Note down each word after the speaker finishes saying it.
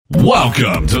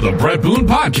Welcome to the Brett Boone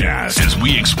Podcast, as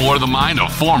we explore the mind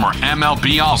of former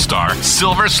MLB All-Star,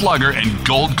 Silver Slugger, and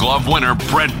Gold Glove winner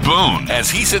Brett Boone, as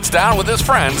he sits down with his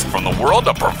friends from the world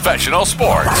of professional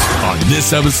sports. On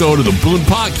this episode of the Boone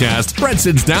Podcast, Brett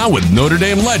sits down with Notre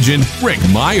Dame legend Rick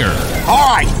Mirer.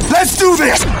 All right, let's do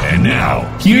this! And now,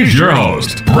 here's your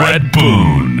host, Brett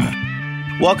Boone.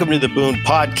 Welcome to the Boone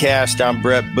Podcast. I'm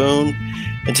Brett Boone.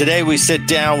 And today we sit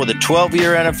down with a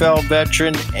 12-year NFL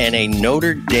veteran and a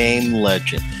Notre Dame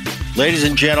legend. Ladies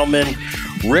and gentlemen,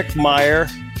 Rick Mirer.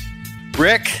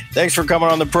 Rick, thanks for coming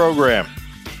on the program.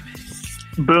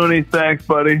 Booney, thanks,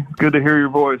 buddy. Good to hear your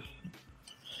voice.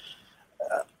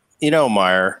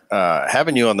 Mirer,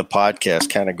 having you on the podcast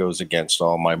kind of goes against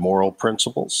all my moral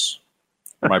principles.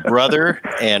 My brother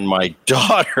and my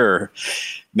daughter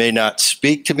may not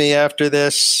speak to me after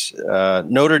this.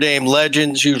 Notre Dame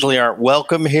legends usually aren't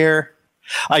welcome here.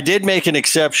 I did make an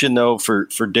exception, though, for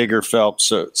Digger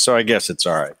Phelps, so I guess it's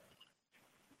all right.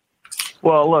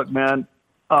 Well, look, man,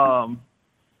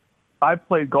 I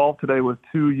played golf today with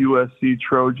two USC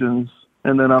Trojans,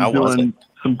 and then I'm doing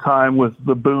some time with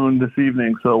the Boone this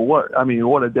evening. So what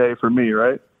a day for me,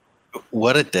 right?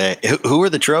 What a day. Who are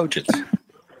the Trojans?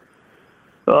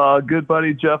 Good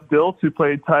buddy Jeff Dilts, who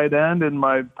played tight end, and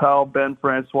my pal Ben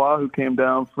Francois, who came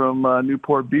down from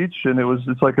Newport Beach, and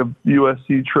it's like a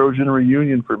USC Trojan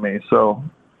reunion for me. So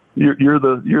you're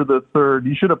the third.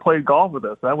 You should have played golf with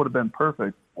us. That would have been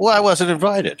perfect. Well, I wasn't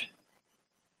invited.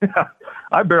 Yeah,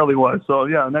 I barely was. So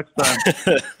yeah, next time.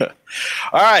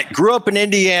 All right, grew up in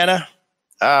Indiana.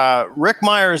 Rick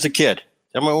Mirer as a kid.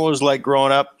 Tell me what it was like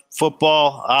growing up.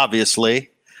 Football, obviously.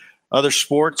 Other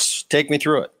sports. Take me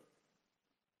through it.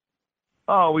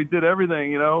 Oh, we did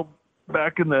everything,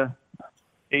 back in the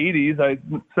 80s, 70s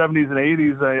and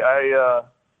 80s. I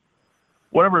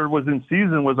whatever was in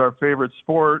season was our favorite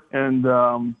sport. And,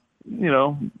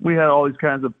 we had all these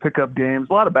kinds of pickup games,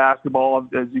 a lot of basketball,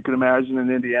 as you can imagine, in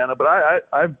Indiana. But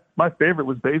my favorite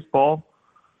was baseball.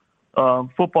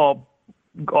 Football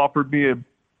offered me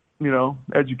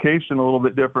education a little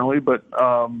bit differently. But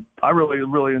I really,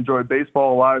 really enjoyed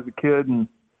baseball a lot as a kid. And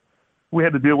we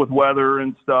had to deal with weather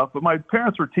and stuff, but my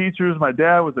parents were teachers. My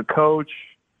dad was a coach.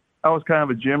 I was kind of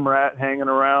a gym rat hanging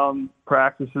around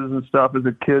practices and stuff as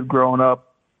a kid growing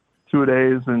up,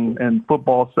 two-a-days and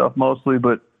football stuff mostly.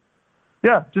 But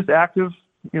yeah, just active,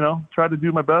 tried to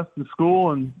do my best in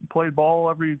school and played ball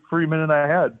every free minute I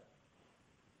had.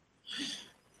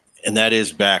 And that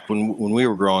is back when we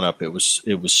were growing up, it was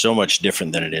so much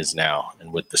different than it is now.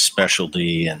 And with the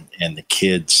specialty and the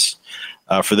kids,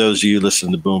 for those of you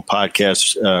listening to the Boone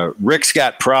Podcast, Rick's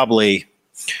got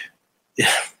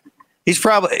he's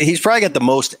probably got the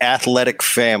most athletic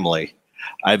family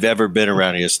I've ever been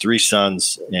around. He has three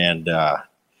sons, and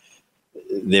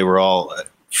they were all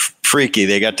freaky.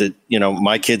 They got to,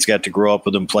 my kids got to grow up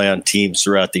with them, play on teams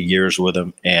throughout the years with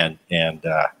them, and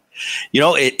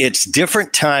it's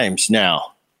different times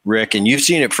now, Rick, and you've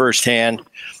seen it firsthand.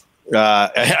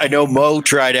 I know Mo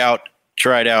tried out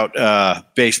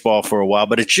baseball for a while,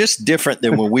 but it's just different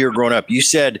than when we were growing up. You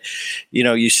said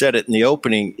it in the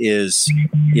opening is,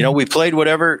 we played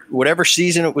whatever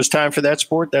season it was time for that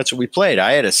sport. That's what we played.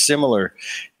 I had a similar,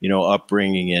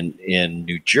 upbringing in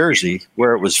New Jersey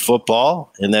where it was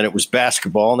football and then it was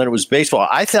basketball and then it was baseball.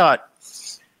 I thought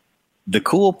the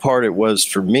cool part it was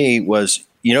for me was,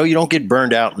 you don't get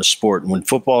burned out in the sport. And when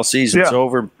football season's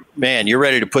over, man, you're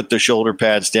ready to put the shoulder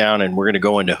pads down and we're going to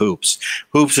go into hoops.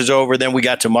 Hoops is over. Then we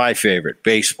got to my favorite,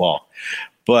 baseball.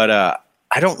 But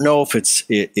I don't know if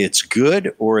it's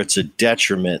good or it's a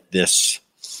detriment. This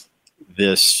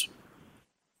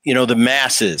the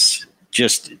masses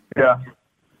just,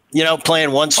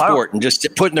 playing one sport and just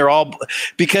putting their all,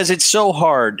 because it's so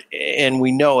hard. And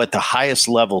we know at the highest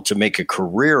level to make a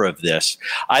career of this.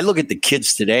 I look at the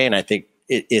kids today and I think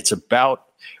it's about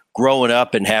growing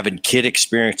up and having kid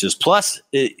experiences. Plus,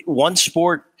 one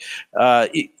sport,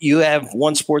 you have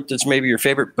one sport that's maybe your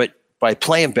favorite, but by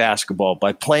playing basketball,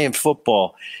 by playing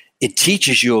football, it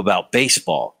teaches you about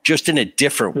baseball just in a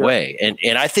different way.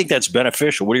 And I think that's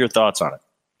beneficial. What are your thoughts on it?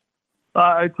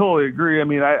 I totally agree. I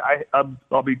mean,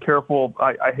 I'll be careful.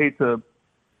 I hate to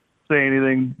say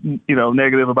anything,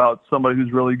 negative about somebody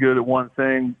who's really good at one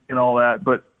thing and all that,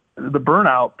 but the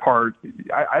burnout part,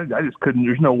 I just couldn't.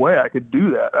 There's no way I could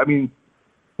do that. I mean,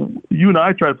 you and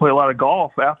I try to play a lot of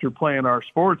golf after playing our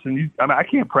sports, and I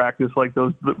can't practice like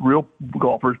the real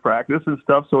golfers practice and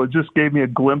stuff. So it just gave me a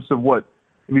glimpse of what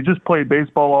if you just played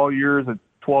baseball all year as a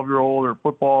 12-year-old, or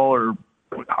football, or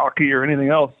hockey, or anything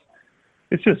else.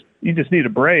 It's just you just need a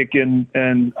break, and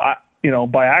I,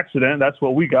 by accident, that's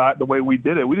what we got. The way we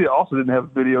did it, also didn't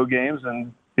have video games,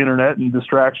 and internet and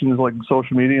distractions like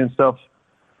social media and stuff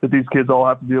that these kids all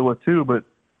have to deal with too. But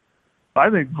I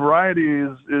think variety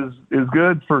is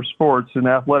good for sports and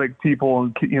athletic people,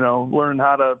 and learn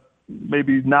how to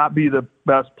maybe not be the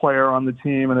best player on the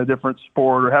team in a different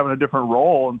sport or having a different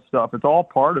role and stuff. It's all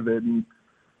part of it. And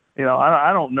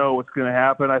I don't know what's going to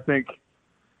happen. I think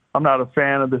I'm not a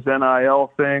fan of this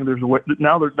NIL thing. There's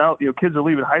now kids are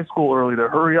leaving high school early to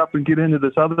hurry up and get into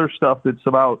this other stuff that's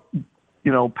about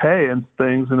pay and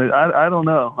things. And I don't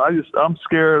know. I'm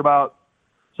scared about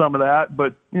some of that.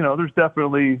 But there's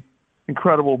definitely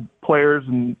incredible players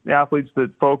and athletes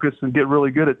that focus and get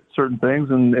really good at certain things,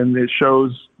 and it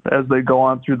shows as they go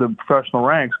on through the professional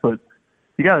ranks. But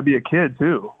you got to be a kid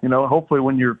too. Hopefully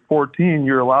when you're 14,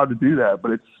 you're allowed to do that.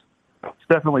 But it's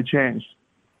definitely changed.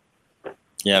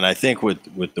 Yeah, and I think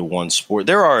with the one sport,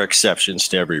 there are exceptions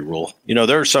to every rule.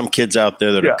 There are some kids out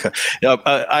there that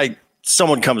are.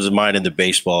 Someone comes to mind in the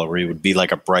baseball arena would be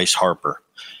like a Bryce Harper.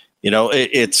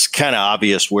 It's kind of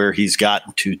obvious where he's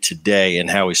gotten to today and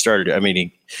how he started. I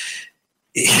mean,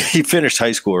 he finished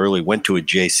high school early, went to a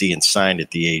JC and signed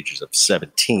at the ages of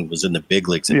 17, was in the big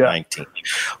leagues at 19.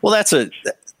 Well, that's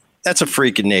a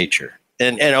freak of nature.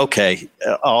 And okay,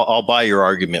 I'll buy your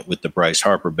argument with the Bryce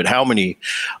Harper, but how many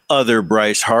other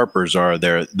Bryce Harpers are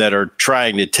there that are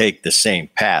trying to take the same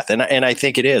path? And I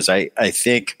think it is. I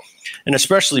think, and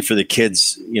especially for the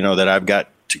kids, that I've got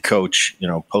to coach,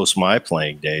 post my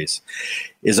playing days,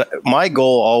 is my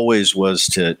goal always was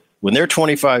to, when they're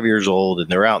 25 years old and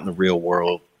they're out in the real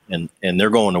world and they're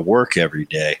going to work every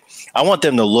day, I want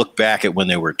them to look back at when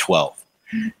they were 12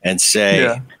 and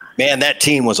say, man, that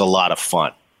team was a lot of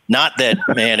fun. Not that,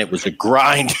 man, it was a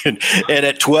grind. And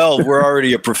at 12, we're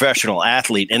already a professional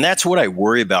athlete. And that's what I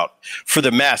worry about for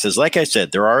the masses. Like I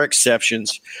said, there are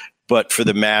exceptions, but for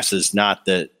the masses, not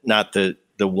the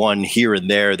one here and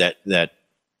there that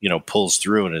pulls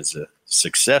through and is a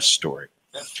success story.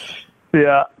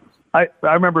 Yeah. I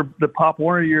remember the Pop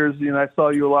Warner years, I saw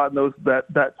you a lot in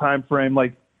that time frame.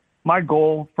 Like, my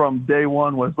goal from day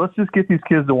one was, let's just get these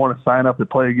kids to want to sign up to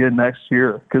play again next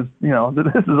year. Cause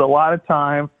this is a lot of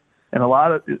time and a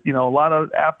lot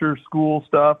of after school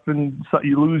stuff, and so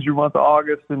you lose your month of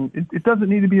August, and it doesn't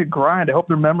need to be a grind. I hope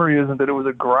their memory isn't that it was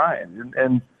a grind.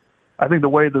 And I think the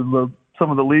way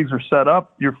some of the leagues are set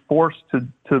up, you're forced to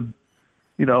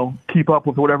keep up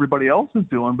with what everybody else is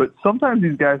doing. But sometimes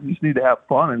these guys just need to have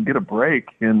fun and get a break.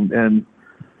 And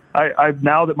I've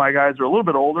now that my guys are a little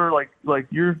bit older, like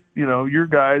your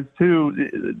guys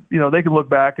too, they can look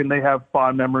back and they have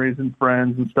fond memories and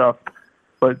friends and stuff.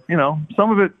 But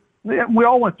some of it, we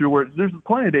all went through where there's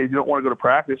plenty of days you don't want to go to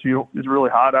practice. It's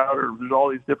really hot out, or there's all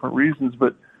these different reasons.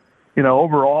 But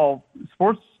overall,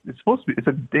 sports, it's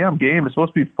a damn game. It's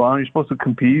supposed to be fun. You're supposed to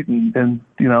compete, and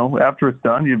after it's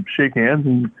done, you shake hands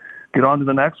and get on to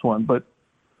the next one. But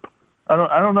I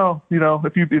don't know.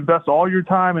 If you invest all your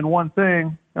time in one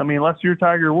thing, I mean, unless you're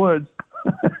Tiger Woods,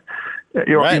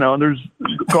 right. And there's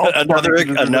golf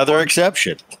another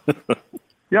exception.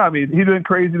 Yeah, I mean, he'd been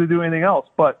crazy to do anything else,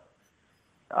 but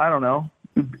I don't know.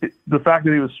 The fact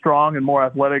that he was strong and more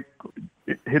athletic,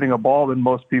 hitting a ball than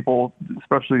most people,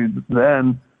 especially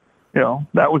then,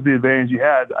 that was the advantage you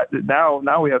had.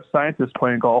 Now we have scientists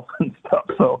playing golf and stuff,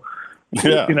 so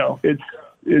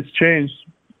it's changed.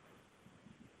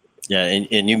 Yeah,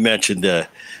 and you mentioned the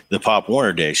Pop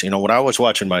Warner days. When I was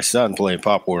watching my son playing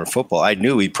Pop Warner football, I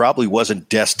knew he probably wasn't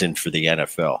destined for the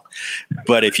NFL.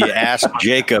 But if you ask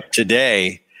Jacob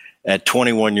today at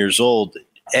 21 years old,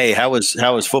 hey, how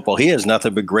was football? He has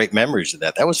nothing but great memories of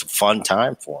that. That was a fun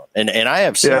time for him. And I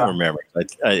have similar memories.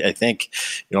 I think,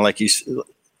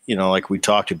 like we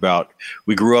talked about,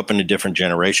 we grew up in a different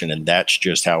generation, and that's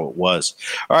just how it was.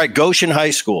 All right, Goshen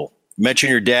High School. You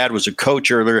mentioned your dad was a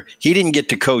coach earlier. He didn't get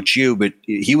to coach you, but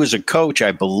he was a coach,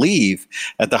 I believe,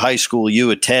 at the high school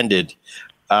you attended.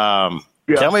 Tell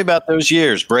me about those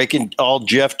years, breaking all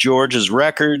Jeff George's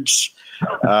records.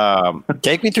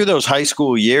 Take me through those high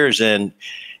school years and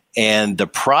the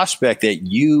prospect that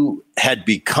you had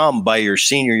become by your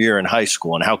senior year in high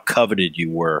school, and how coveted you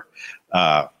were,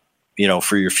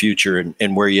 for your future,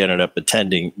 and where you ended up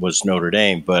attending was Notre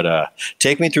Dame. But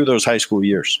take me through those high school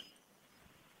years.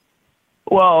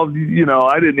 Well,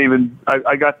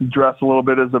 I got to dress a little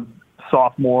bit as a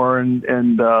sophomore, and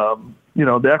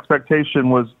the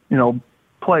expectation was,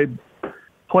 play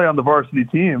on the varsity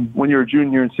team when you're a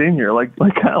junior and senior, like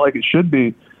kind of like it should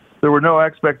be. There were no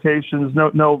expectations.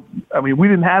 No. I mean, we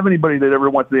didn't have anybody that ever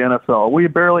went to the NFL. We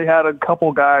barely had a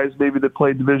couple guys maybe that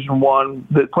played Division I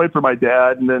that played for my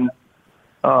dad, and then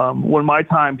when my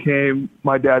time came,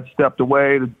 my dad stepped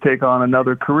away to take on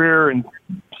another career, and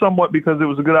somewhat because it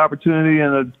was a good opportunity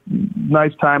and a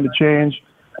nice time to change.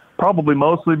 Probably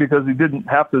mostly because he and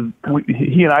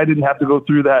I didn't have to go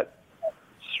through that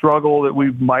struggle that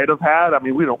we might have had. I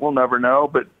mean, we'll never know,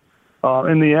 but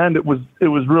in the end, it was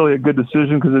really a good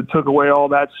decision because it took away all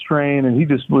that strain, and he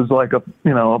just was like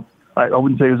I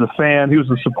wouldn't say he was a fan. He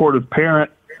was a supportive parent,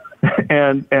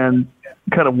 and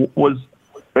kind of was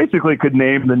basically could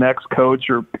name the next coach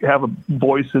or have a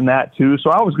voice in that too.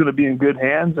 So I was going to be in good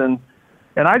hands, and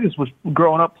I just was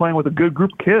growing up playing with a good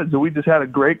group of kids, and we just had a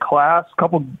great class,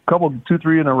 couple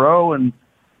 2-3 in a row, and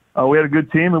we had a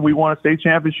good team, and we won a state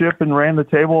championship and ran the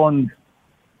table. And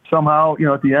somehow,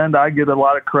 at the end, I get a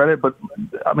lot of credit, but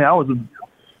I mean,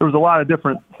 there was a lot of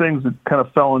different things that kind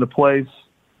of fell into place.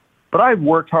 But I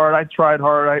worked hard, I tried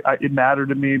hard, it mattered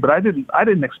to me, but I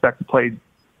didn't expect to play,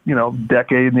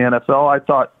 decade in the NFL. I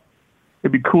thought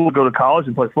it'd be cool to go to college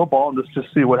and play football and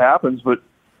just see what happens. But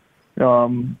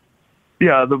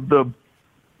yeah, the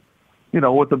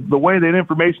with the way that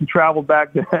information traveled back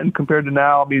then compared to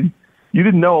now, I mean, you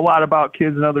didn't know a lot about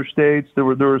kids in other states. There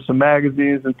were some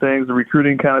magazines and things, the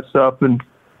recruiting kind of stuff, and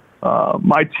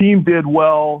my team did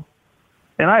well,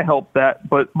 and I helped that.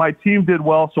 But my team did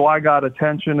well, so I got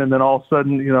attention, and then all of a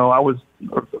sudden, I was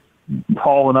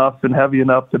tall enough and heavy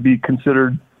enough to be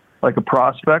considered like a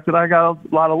prospect, and I got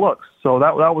a lot of looks. So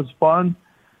that was fun.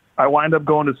 I wind up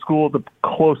going to school, the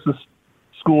closest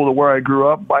school to where I grew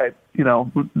up.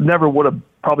 Never would have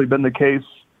probably been the case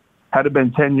had it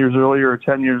been 10 years earlier or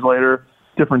 10 years later.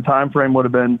 Different time frame would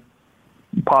have been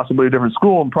possibly a different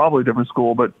school and probably a different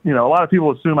school. But a lot of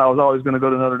people assume I was always going to go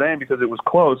to Notre Dame because it was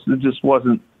close. It just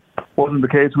wasn't the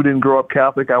case. We didn't grow up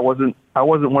Catholic. I wasn't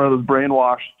one of those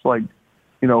brainwashed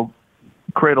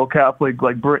cradle Catholic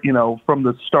from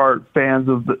the start fans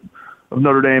of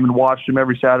Notre Dame and watched him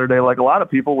every Saturday like a lot of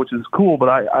people, which is cool. But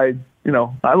I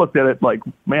looked at it like,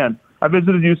 man, I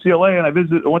visited UCLA and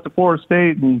I went to Florida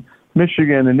State and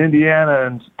Michigan and Indiana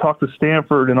and talked to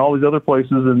Stanford and all these other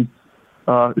places. And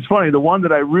it's funny, the one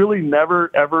that I really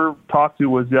never, ever talked to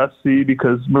was SC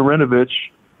because Marinovich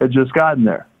had just gotten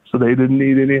there. So they didn't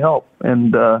need any help.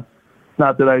 And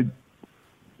not that I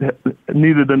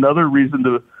needed another reason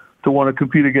to want to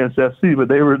compete against SC,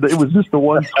 but it was just the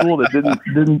one school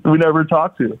that we never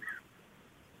talked to.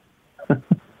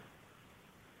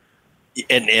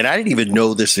 And I didn't even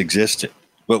know this existed.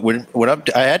 But when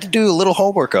I had to do a little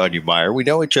homework on you, Mirer. We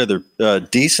know each other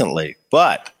decently,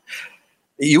 but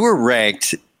you were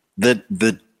ranked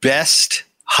the best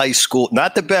high school,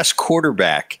 not the best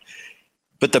quarterback,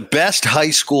 but the best high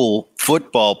school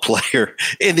football player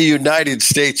in the United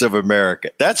States of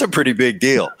America. That's a pretty big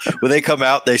deal. When they come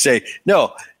out, they say,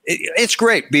 no, it's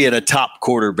great being a top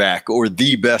quarterback or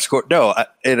the best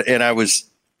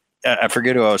I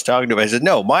forget who I was talking to. I said,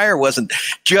 no, Mirer wasn't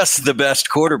just the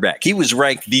best quarterback. He was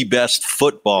ranked the best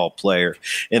football player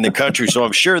in the country. So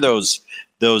I'm sure those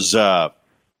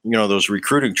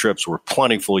recruiting trips were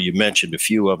plentiful. You mentioned a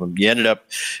few of them. You ended up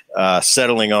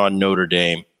settling on Notre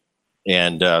Dame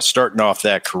and starting off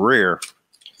that career.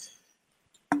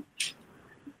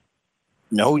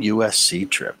 No USC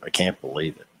trip. I can't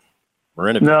believe it.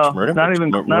 Not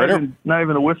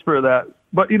even a whisper of that.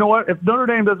 But you know what? If Notre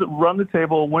Dame doesn't run the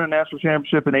table and win a national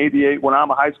championship in '88, when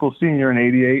I'm a high school senior in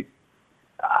 '88,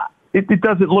 it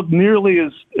doesn't look nearly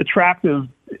as attractive,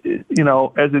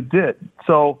 as it did.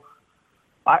 So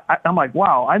I'm like,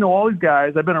 wow, I know all these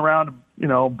guys. I've been around,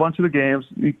 a bunch of the games,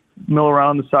 you mill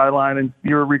around the sideline, and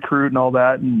you're a recruit and all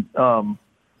that, and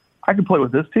I can play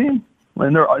with this team,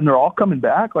 and they're all coming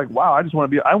back. Like, wow, I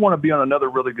want to be on another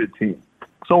really good team.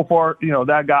 So far,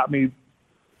 that got me,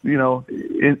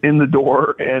 in the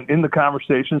door and in the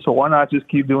conversation. So why not just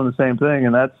keep doing the same thing?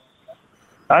 And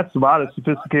that's about as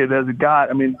sophisticated as it got.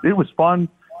 I mean, it was fun,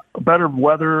 better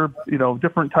weather,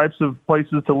 different types of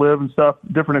places to live and stuff,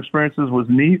 different experiences was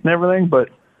neat and everything, but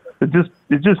it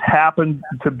just happened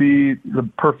to be the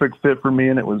perfect fit for me.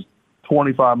 And it was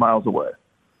 25 miles away.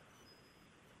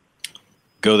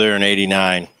 Go there in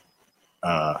 '89.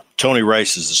 Tony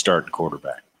Rice is the starting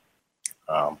quarterback.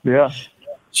 Yeah.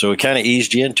 So it kind of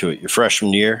eased you into it. Your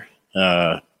freshman year,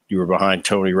 you were behind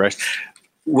Tony Rice.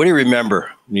 What do you remember?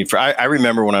 I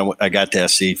remember when I got to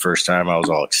SC first time, I was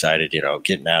all excited,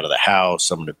 getting out of the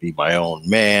house. I'm going to be my own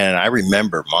man. I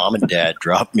remember Mom and Dad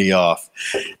dropped me off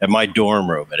at my dorm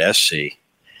room at SC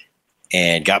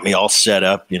and got me all set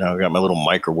up. Got my little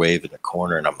microwave in the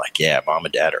corner. And I'm like, yeah, Mom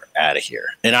and Dad are out of here.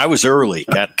 And I was early,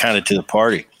 got kind of to the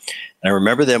party. And I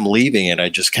remember them leaving, and I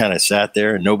just kind of sat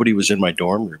there, and nobody was in my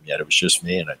dorm room yet. It was just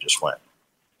me, and I just went,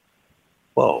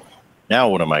 whoa, now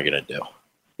what am I going to do?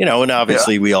 and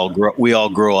obviously we all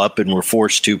grow up and we're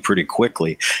forced to pretty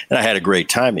quickly. And I had a great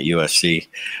time at USC.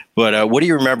 But what do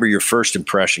you remember your first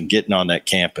impression getting on that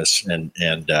campus and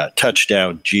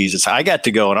touchdown Jesus? I got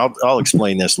to go, and I'll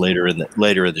explain this later in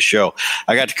the show.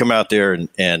 I got to come out there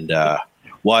and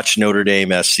watch Notre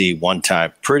Dame SC one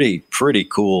time. Pretty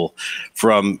cool.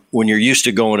 From when you're used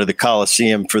to going to the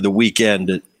Coliseum for the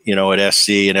weekend, at SC,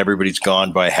 and everybody's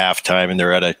gone by halftime, and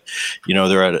they're at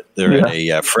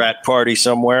a frat party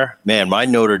somewhere. Man, my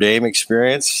Notre Dame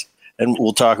experience, and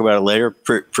we'll talk about it later,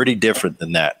 pretty different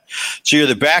than that. So you're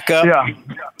the backup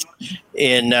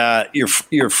in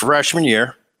your freshman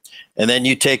year, and then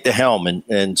you take the helm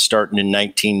and starting in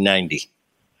 1990.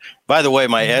 By the way,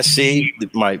 my SC,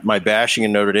 my bashing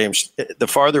in Notre Dame, the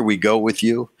farther we go with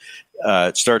you,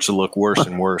 it starts to look worse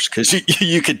and worse because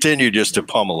you continue just to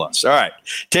pummel us. All right,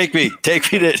 take me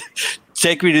to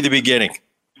the beginning.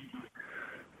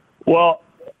 Well,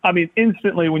 I mean,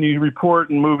 instantly when you report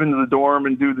and move into the dorm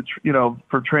and do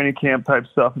for training camp type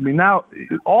stuff. I mean, now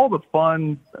all the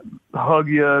fun, hug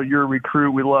you, you're a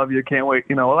recruit, we love you, can't wait.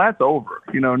 Well, that's over.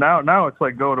 Now it's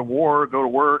like go to war, go to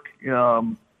work.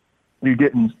 You're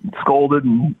getting scolded,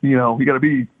 and you got to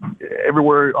be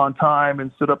everywhere on time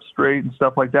and sit up straight and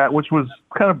stuff like that, which was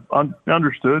kind of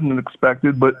understood and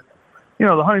expected. But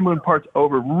the honeymoon part's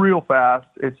over real fast.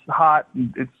 It's hot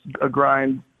and it's a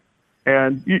grind,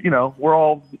 and we're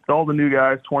all the new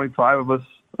guys, 25 of us,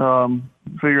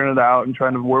 figuring it out and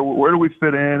trying to where do we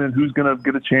fit in and who's going to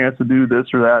get a chance to do this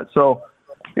or that. So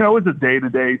it was a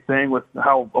day-to-day thing with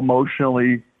how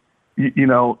emotionally you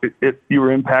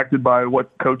were impacted by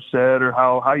what coach said or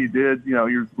how you did.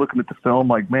 You're looking at the film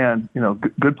like, man,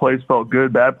 good plays felt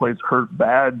good, bad plays hurt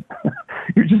bad.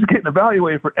 You're just getting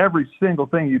evaluated for every single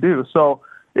thing you do. So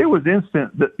it was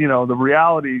instant that, the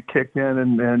reality kicked in,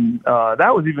 and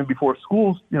that was even before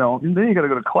schools, and then you got to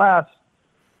go to class,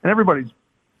 and everybody's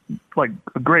like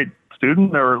a great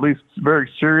student or at least very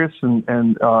serious,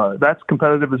 and that's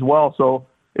competitive as well. So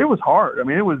it was hard. I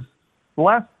mean, it was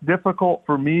less difficult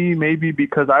for me, maybe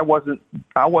because I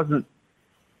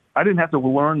didn't have to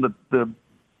learn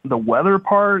the weather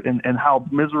part and how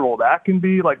miserable that can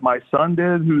be, like my son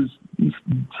did, who's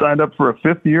signed up for a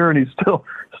 5th year and he's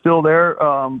still there.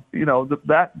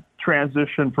 That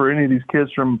transition for any of these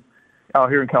kids from out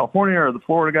here in California or the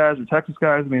Florida guys or Texas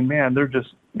guys, I mean, man, they're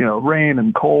just, rain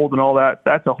and cold and all that.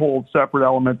 That's a whole separate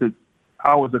element that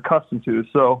I was accustomed to.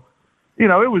 So, it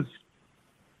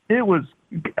was,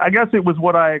 I guess it was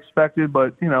what I expected,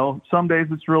 but some days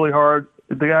it's really hard.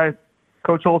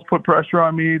 Coach Holtz put pressure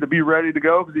on me to be ready to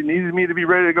go because he needed me to be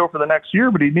ready to go for the next year,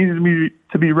 but he needed me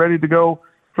to be ready to go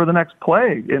for the next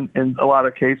play in a lot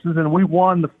of cases. And we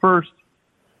won the first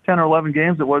 10 or 11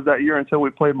 games it was that year until we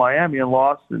played Miami and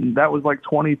lost, and that was like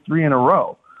 23 in a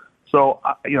row. So,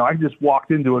 I just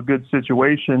walked into a good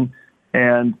situation,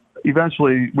 and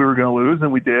eventually we were going to lose,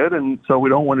 and we did. And so we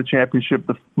don't win a championship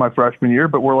my freshman year,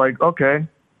 but we're like, okay,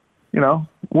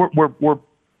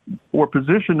 we're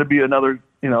positioned to be another,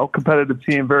 competitive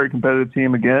team, very competitive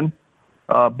team again.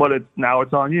 But now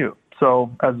it's on you.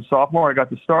 So as a sophomore, I got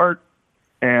to start,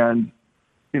 and,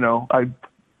 I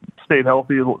stayed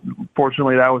healthy.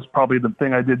 Fortunately, that was probably the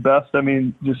thing I did best. I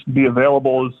mean, just be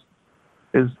available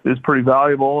is pretty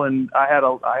valuable. And I had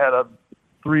a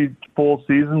 3 full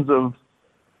seasons of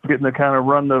getting to kind of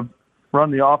run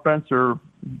the offense or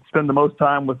spend the most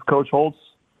time with Coach Holtz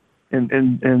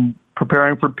in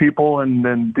preparing for people and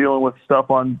then dealing with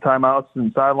stuff on timeouts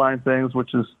and sideline things,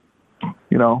 which is,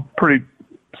 pretty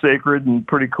sacred and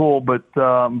pretty cool. But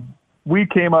we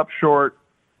came up short,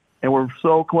 and we're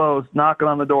so close, knocking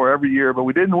on the door every year, but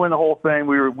we didn't win the whole thing.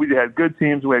 We had good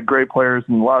teams, we had great players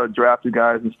and a lot of drafted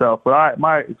guys and stuff. But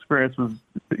my experience was,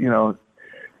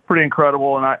 pretty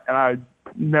incredible, and I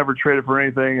never traded for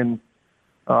anything. And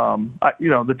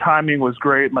the timing was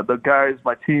great. The guys,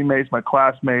 my teammates, my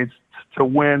classmates, to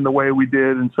win the way we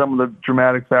did in some of the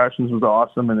dramatic fashions was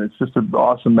awesome, and it's just an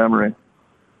awesome memory.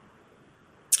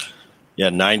 Yeah,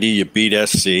 90, you beat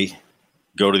SC,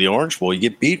 go to the Orange Bowl, you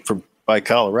get beat by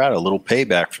Colorado, a little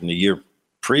payback from the year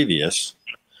previous.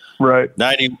 Right.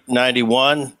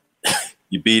 91,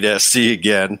 you beat SC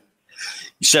again.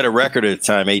 You set a record at the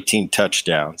time, 18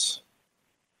 touchdowns.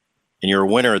 And you're a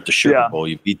winner at the Sugar Bowl.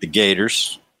 You beat the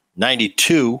Gators.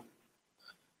 92,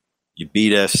 you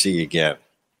beat SC again.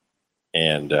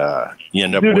 And you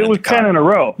end up winning. It was 10 in a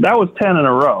row. That was 10 in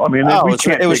a row. I mean,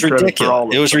 it was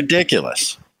ridiculous. It was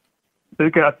ridiculous.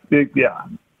 Yeah.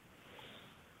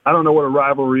 I don't know what a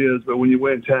rivalry is, but when you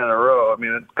win 10 in a row, I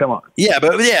mean, come on. Yeah,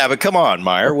 but come on,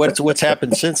 Mirer. What's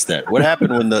happened since then? What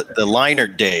happened when the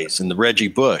Leinart days and the Reggie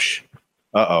Bush?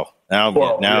 Uh-oh.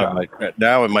 Now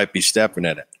it might be stepping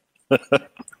in it.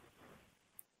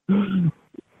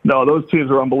 No, those teams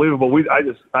were unbelievable.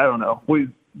 I don't know.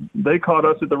 They caught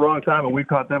us at the wrong time, and we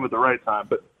caught them at the right time.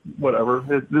 But whatever.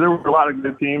 There were a lot of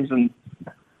good teams, and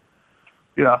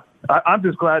yeah, I'm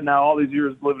just glad now, all these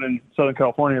years living in Southern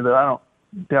California, that I don't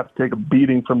have to take a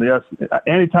beating from the SC.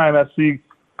 Anytime SC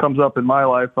comes up in my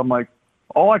life, I'm like,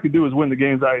 all I could do is win the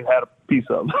games I had a piece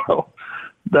of. So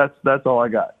that's all I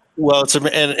got. Well,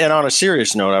 and on a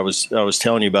serious note, I was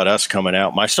telling you about us coming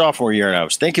out my sophomore year, and I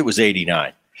think it was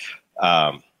 '89.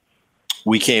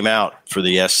 We came out for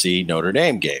the SC Notre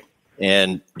Dame game,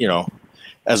 and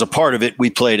as a part of it, we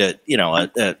played a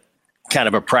kind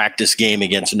of a practice game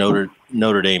against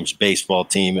Notre Dame's baseball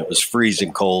team. It was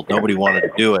freezing cold. Nobody wanted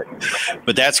to do it,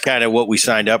 but that's kind of what we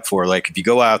signed up for. Like, if you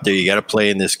go out there, you got to play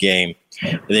in this game,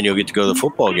 and then you'll get to go to the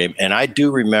football game. And I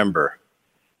do remember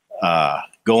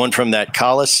going from that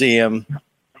Coliseum,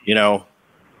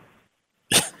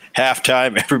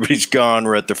 halftime, everybody's gone.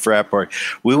 We're at the frat party.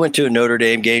 We went to a Notre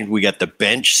Dame game. We got the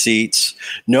bench seats,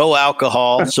 no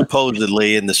alcohol,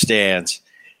 supposedly, in the stands.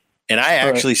 And I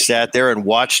actually sat there and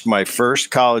watched my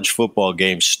first college football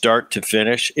game start to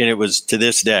finish. And it was, to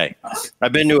this day,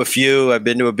 I've been to a few. I've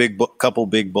been to a couple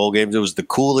big bowl games. It was the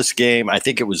coolest game. I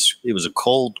think it was a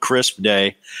cold, crisp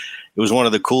day. It was one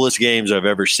of the coolest games I've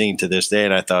ever seen to this day.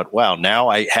 And I thought, wow, now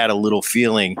I had a little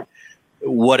feeling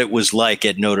what it was like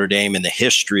at Notre Dame and the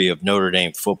history of Notre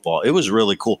Dame football. It was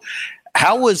really cool.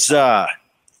 How was,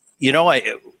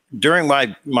 during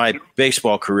my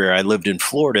baseball career, I lived in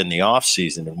Florida in the off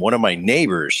season, and one of my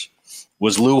neighbors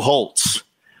was Lou Holtz.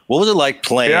 What was it like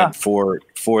playing for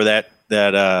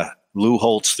that Lou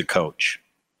Holtz, the coach?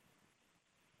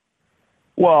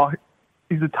 Well,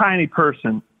 he's a tiny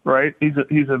person, right? He's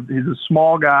a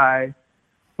small guy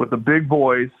with a big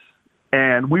voice,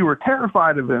 and we were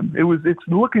terrified of him. It's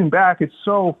looking back, it's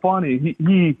so funny.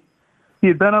 He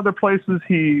had been other places.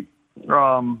 He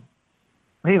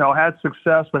had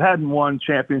success, but hadn't won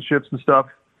championships and stuff.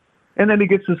 And then he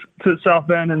gets to South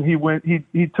Bend, and he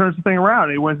turns the thing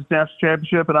around. He wins the national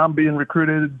championship, and I'm being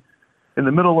recruited in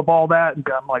the middle of all that. And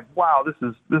I'm like, wow, this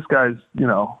guy's,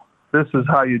 this is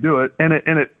how you do it. And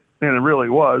it really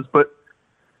was. But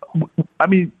I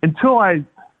mean, until I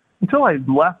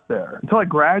left there, until I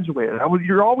graduated,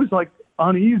 you're always like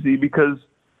uneasy because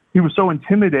he was so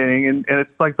intimidating, and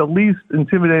it's like the least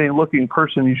intimidating looking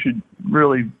person you should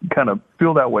really kind of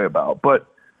feel that way about. But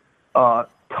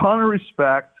ton of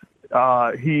respect.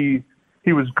 He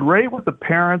was great with the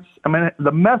parents. I mean,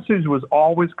 the message was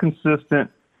always consistent,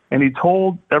 and he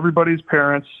told everybody's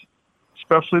parents,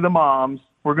 especially the moms,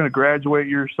 we're going to graduate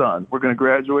your son. We're going to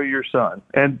graduate your son.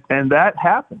 And that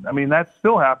happened. I mean, that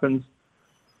still happens.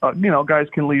 Guys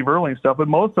can leave early and stuff, but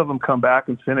most of them come back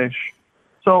and finish.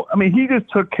 So, I mean, he just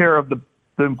took care of the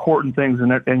important things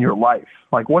in your life.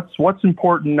 Like, what's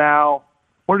important now?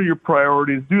 What are your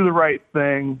priorities? Do the right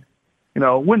thing.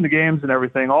 Win the games and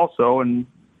everything also. And,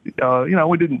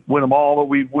 we didn't win them all, but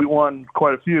we won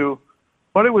quite a few.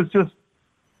 But it was just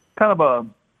kind of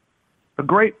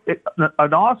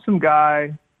an awesome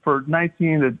guy for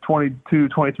 19 to 22,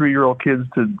 23-year-old kids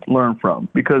to learn from,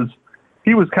 because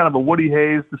he was kind of a Woody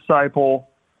Hayes disciple,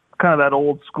 kind of that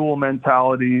old school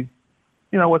mentality,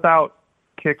 without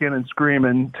kicking and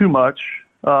screaming too much.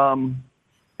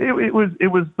 It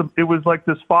was like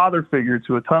this father figure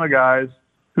to a ton of guys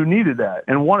who needed that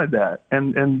and wanted that,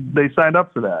 and they signed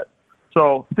up for that.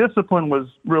 So discipline was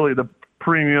really the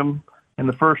premium and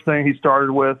the first thing he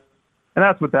started with, and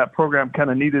that's what that program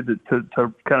kind of needed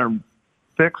to kind of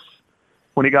fix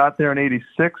when he got there in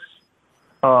 '86.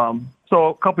 So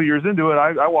a couple of years into it,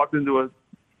 I walked into a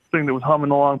thing that was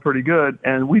humming along pretty good,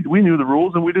 and we knew the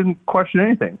rules, and we didn't question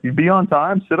anything. You'd be on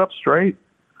time, sit up straight,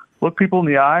 look people in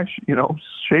the eye,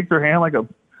 shake their hand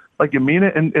like you mean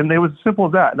it, and it was as simple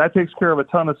as that. And that takes care of a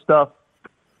ton of stuff.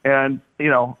 And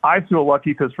I feel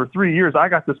lucky because for 3 years I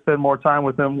got to spend more time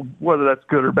with him, whether that's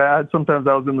good or bad. Sometimes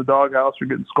I was in the doghouse or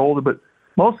getting scolded, but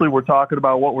mostly we're talking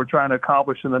about what we're trying to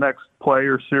accomplish in the next play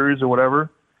or series or whatever.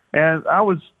 And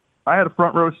I had a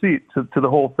front row seat to the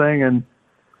whole thing. And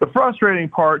the frustrating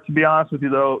part, to be honest with you,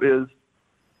 though, is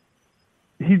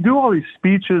he'd do all these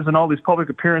speeches and all these public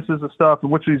appearances and stuff,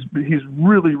 which he's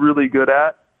really, really good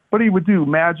at. But he would do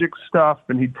magic stuff,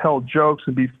 and he'd tell jokes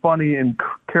and be funny and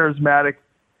charismatic.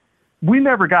 We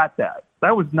never got that.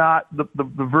 That was not the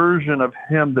version of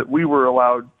him that we were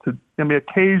allowed to. I mean,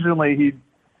 occasionally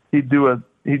he'd do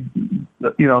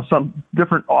some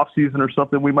different off season or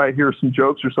something. We might hear some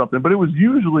jokes or something, but it was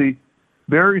usually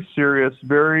very serious,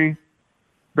 very,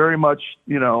 very much,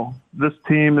 this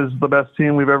team is the best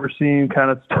team we've ever seen kind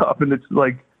of stuff. And it's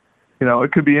like,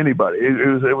 it could be anybody. It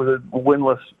was a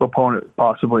winless opponent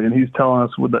possibly, and he's telling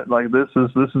us with that, like, this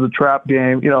is a trap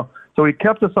game, So he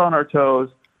kept us on our toes,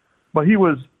 but he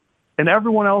was, in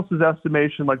everyone else's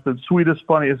estimation, like the sweetest,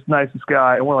 funniest, nicest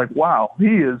guy, and we're like, wow,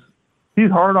 he's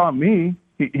hard on me.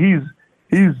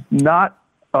 He's not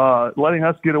letting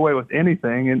us get away with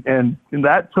anything, and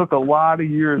that took a lot of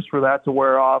years for that to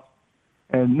wear off.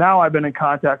 And now I've been in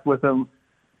contact with him,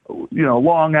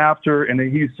 long after, and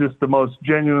he's just the most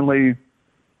genuinely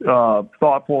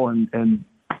thoughtful and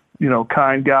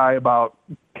kind guy about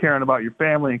caring about your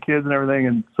family and kids and everything.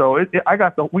 And so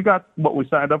we got what we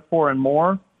signed up for and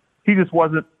more. He just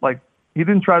wasn't he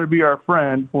didn't try to be our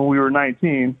friend when we were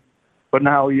 19, but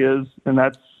now he is, and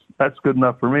that's good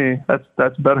enough for me.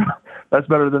 That's better. That's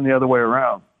better than the other way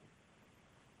around.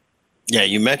 Yeah,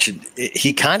 you mentioned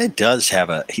he kind of does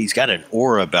he's got an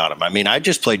aura about him. I mean, I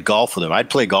just played golf with him. I'd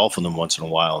play golf with him once in a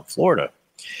while in Florida.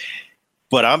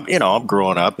 But I'm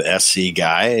growing up, SC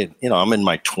guy, and, I'm in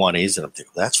my 20s, and I'm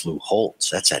thinking, that's Lou Holtz.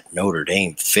 That's that Notre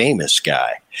Dame famous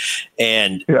guy.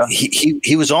 And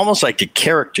he was almost like a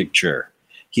caricature.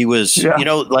 He was,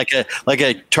 like a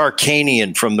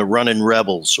Tarkanian from the Runnin'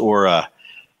 Rebels, or a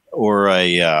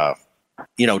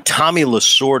Tommy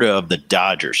Lasorda of the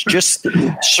Dodgers. Just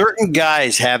certain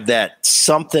guys have that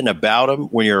something about them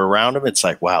when you're around them. It's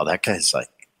like, wow, that guy's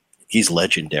he's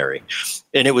legendary.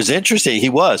 And it was interesting. He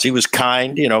was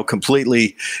kind,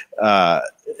 completely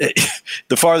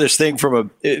the farthest thing from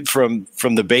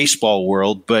the baseball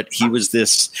world, but he was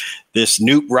this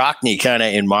Newt Rockney kind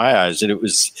of in my eyes. And it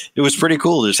was pretty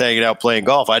cool just hanging out playing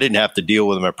golf. I didn't have to deal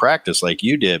with him at practice like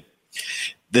you did.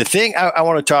 The thing I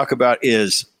want to talk about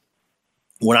is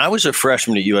when I was a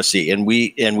freshman at USC,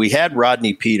 and we had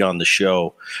Rodney Peete on the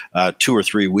show 2 or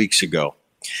 3 weeks ago.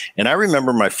 And I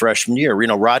remember my freshman year,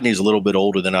 Rodney's a little bit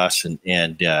older than us, and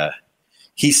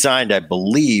he signed, I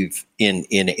believe, in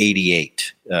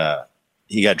 88.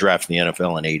 He got drafted in the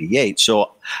NFL in 88.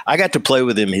 So I got to play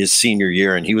with him his senior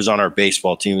year, and he was on our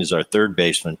baseball team. He was our third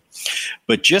baseman.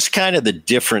 But just kind of the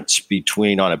difference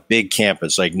between on a big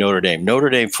campus like Notre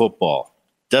Dame football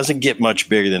doesn't get much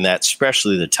bigger than that,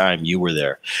 especially the time you were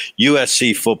there.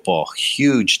 USC football,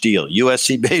 huge deal.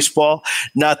 USC baseball,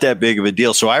 not that big of a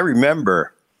deal. So I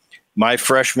remember my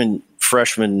freshman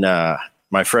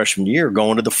year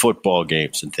going to the football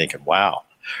games and thinking, wow,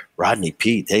 Rodney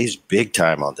Peete, he's big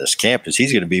time on this campus.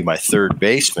 He's going to be my third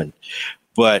baseman.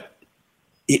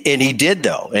 And he did,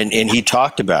 though, and he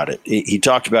talked about it. He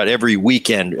talked about every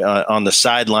weekend on the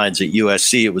sidelines at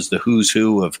USC. It was the who's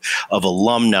who of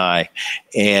alumni.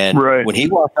 And when he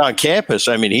walked on campus,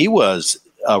 I mean, he was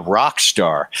a rock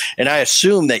star. And I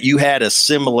assume that you had a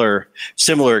similar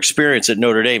experience at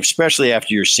Notre Dame, especially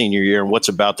after your senior year and what's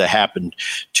about to happen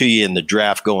to you in the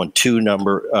draft, going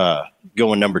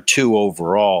number 2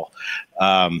 overall.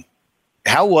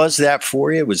 How was that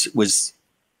for you? Was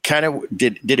kind of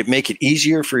did it make it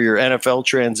easier for your NFL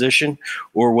transition,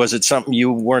 or was it something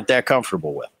you weren't that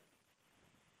comfortable with?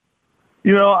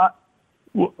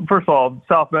 First of all,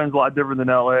 South Bend's a lot different than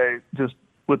LA, just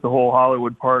with the whole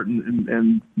Hollywood part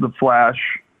and the flash.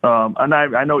 And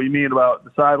I know what you mean about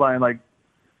the sideline.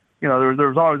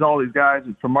 There's always all these guys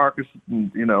from Marcus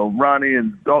and, Ronnie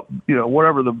and,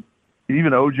 whatever,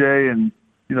 even OJ and,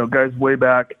 guys way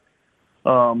back,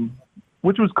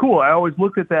 which was cool. I always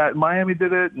looked at that. Miami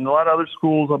did it, and a lot of other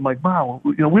schools. I'm like, wow,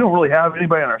 we don't really have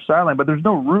anybody on our sideline, but there's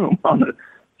no room on the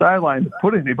sideline to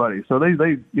put anybody. So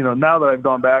they now that I've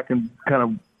gone back and kind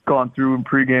of gone through in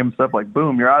pregame and stuff, like,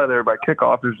 boom, you're out of there by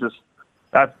kickoff. There's just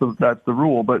that's the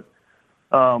rule. But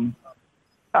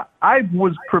I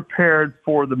was prepared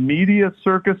for the media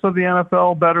circus of the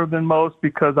NFL better than most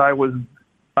because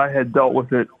I had dealt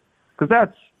with it. Because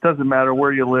that doesn't matter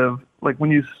where you live. Like when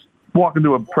you walk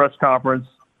into a press conference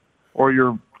or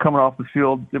you're coming off the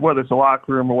field, whether it's a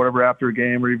locker room or whatever after a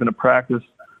game or even a practice,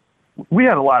 we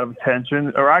had a lot of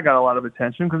attention, or I got a lot of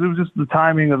attention because it was just the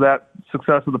timing of that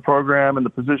success of the program and the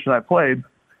position I played.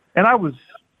 And I was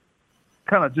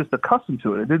kind of just accustomed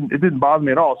to it. It didn't bother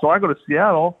me at all. So I go to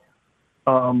Seattle,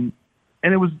 and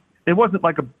it wasn't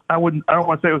like I don't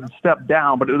want to say it was a step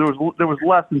down, but there was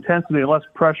less intensity and less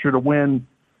pressure to win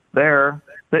there.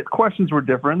 The questions were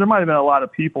different. There might have been a lot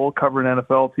of people covering an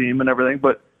NFL team and everything,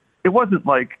 but it wasn't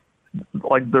like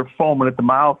they're foaming at the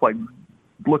mouth, like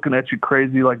looking at you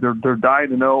crazy, like they're dying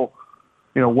to know,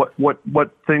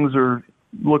 what things are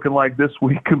looking like this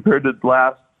week compared to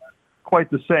last. Quite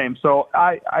the same. So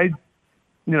I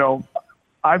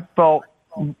felt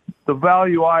the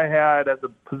value I had as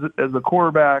a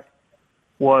quarterback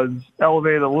was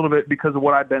elevated a little bit because of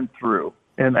what I've been through,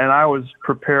 and I was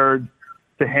prepared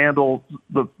to handle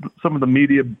some of the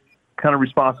media kind of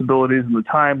responsibilities and the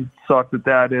time suck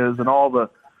that is, and all the,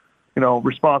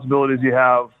 responsibilities you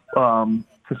have to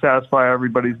satisfy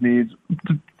everybody's needs,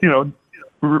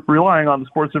 relying on the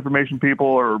sports information people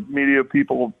or media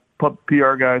people,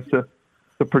 PR guys to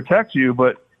protect you.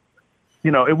 But,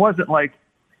 it wasn't like,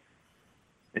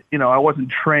 I wasn't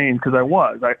trained because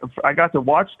I got to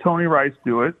watch Tony Rice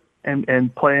do it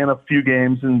and play in a few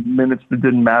games in minutes that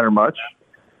didn't matter much.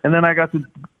 And then I got to,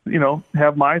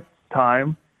 have my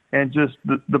time, and just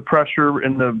the pressure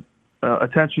and the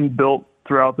attention built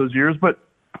throughout those years. But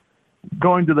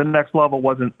going to the next level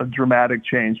wasn't a dramatic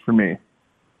change for me.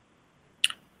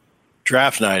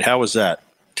 Draft night, how was that?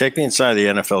 Take me inside the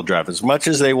NFL draft. As much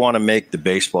as they want to make the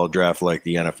baseball draft like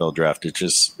the NFL draft, it's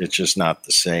just not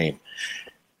the same.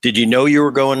 Did you know you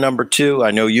were going number 2? I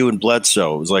know you and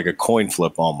Bledsoe. It was like a coin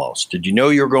flip almost. Did you know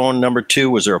you were going number 2?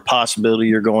 Was there a possibility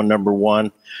you're going number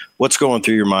 1? What's going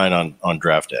through your mind on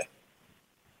draft day?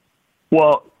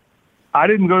 Well, I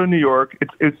didn't go to New York.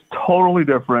 It's totally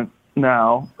different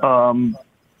now.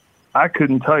 I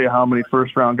couldn't tell you how many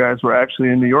first-round guys were actually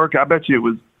in New York. I bet you it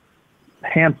was a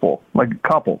handful, like a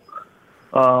couple.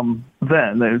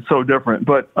 Then it's so different.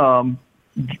 But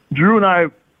Drew and I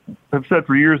have said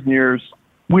for years and years,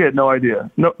 we had no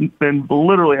idea. No, and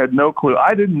literally had no clue.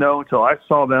 I didn't know until I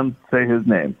saw them say his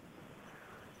name.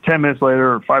 10 minutes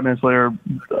later or 5 minutes later,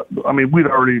 we'd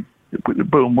already,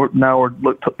 boom, we're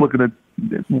looking at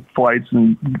flights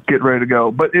and get ready to go.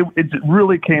 But it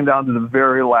really came down to the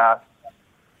very last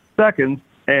seconds.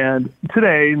 And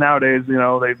nowadays,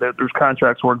 there's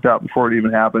contracts worked out before it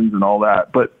even happens and all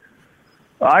that. But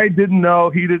I didn't know.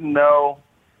 He didn't know.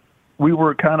 We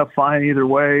were kind of fine either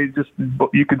way. Just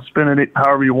you could spin it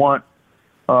however you want.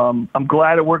 I'm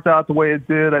glad it worked out the way it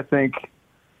did. I think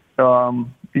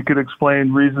you could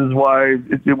explain reasons why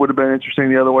it would have been interesting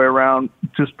the other way around,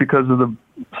 just because of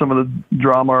some of the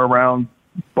drama around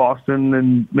Boston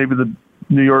and maybe the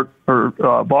New York or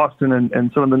Boston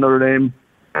and some of the Notre Dame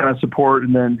kind of support.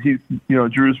 And then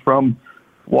Drew's from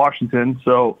Washington,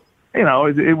 so.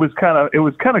 It was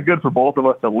kind of good for both of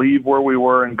us to leave where we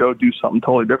were and go do something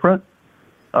totally different.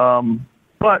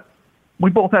 But we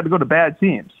both had to go to bad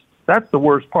teams. That's the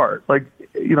worst part. Like,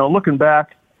 looking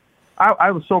back,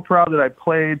 I was so proud that I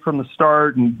played from the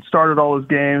start and started all those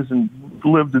games and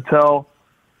lived to tell.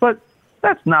 But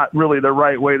that's not really the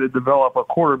right way to develop a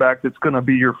quarterback that's going to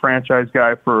be your franchise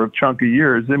guy for a chunk of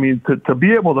years. I mean, to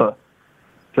be able to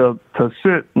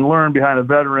sit and learn behind a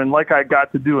veteran like I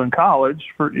got to do in college,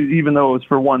 even though it was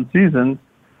for one season,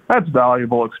 that's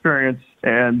valuable experience.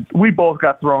 And we both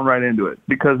got thrown right into it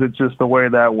because it's just the way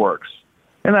that works.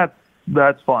 And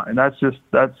that's fine. That's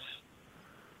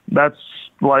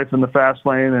life in the fast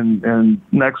lane. And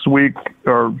next week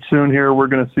or soon here, we're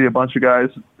going to see a bunch of guys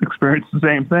experience the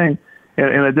same thing in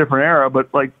a different era. But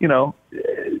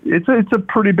it's a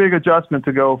pretty big adjustment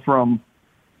to go from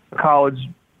college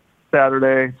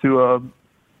Saturday to a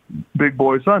big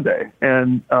boy Sunday.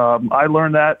 And I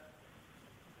learned that,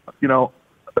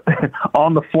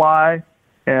 on the fly.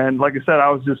 And like I said,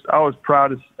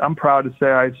 I'm proud to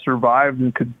say I survived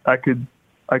and I could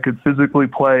physically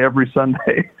play every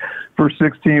Sunday for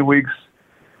 16 weeks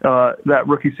that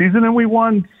rookie season. And we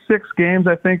won 6 games,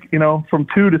 I think, from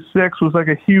 2 to 6 was like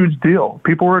a huge deal.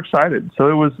 People were excited. So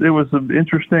it was an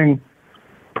interesting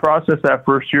process that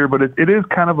first year, but it is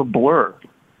kind of a blur.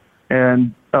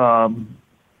 And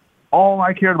all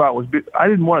I cared about was I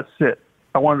didn't want to sit.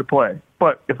 I wanted to play.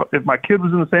 But if my kid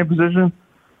was in the same position,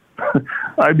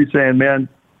 I'd be saying, man,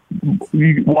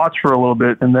 you watch for a little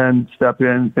bit and then step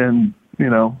in. And,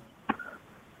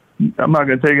 I'm not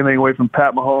going to take anything away from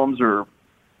Pat Mahomes or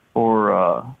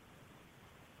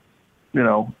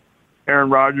Aaron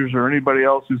Rodgers or anybody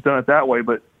else who's done it that way.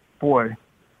 But boy,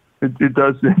 it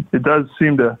does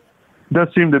seem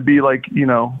to be like,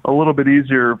 a little bit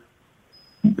easier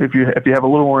if you have a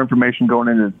little more information going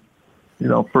into,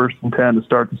 first and 10 to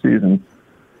start the season.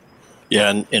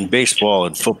 Yeah, and in baseball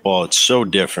and football, it's so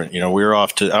different.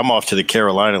 I'm off to the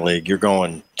Carolina League. You're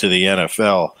going to the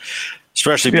NFL,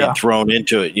 especially being thrown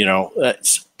into it.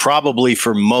 That's probably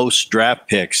for most draft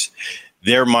picks,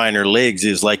 their minor leagues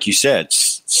is, like you said,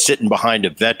 sitting behind a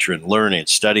veteran, learning,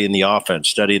 studying the offense,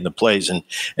 studying the plays, and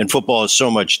football is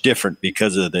so much different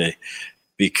because of the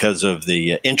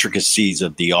intricacies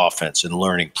of the offense and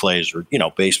learning plays. Or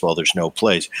baseball, there's no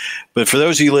plays. But for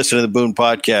those of you listening to the Boone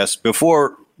podcast,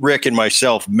 before Rick and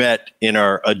myself met in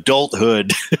our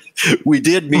adulthood, we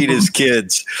did meet as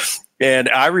kids. And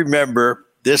I remember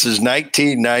this is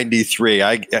 1993.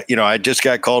 I just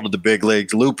got called to the big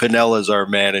leagues. Lou Piniella is our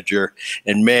manager,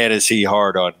 and man, is he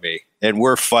hard on me. And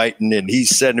we're fighting, and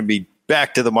he's sending me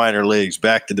back to the minor leagues,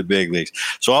 back to the big leagues.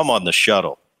 So I'm on the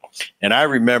shuttle. And I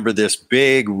remember this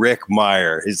big Rick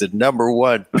Mirer. He's the number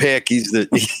one pick. He's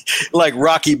like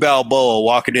Rocky Balboa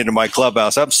walking into my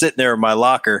clubhouse. I'm sitting there in my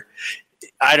locker.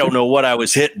 I don't know what I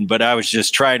was hitting, but I was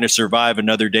just trying to survive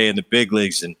another day in the big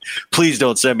leagues. And please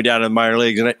don't send me down to the minor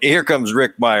leagues. And here comes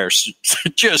Rick Myers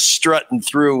just strutting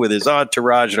through with his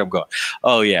entourage. And I'm going,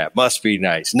 oh, yeah, must be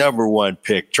nice. Number one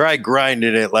pick. Try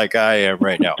grinding it like I am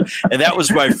right now. And that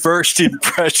was my first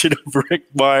impression of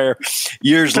Rick Mirer.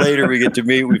 Years later, we get to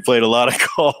meet. We played a lot of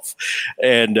golf.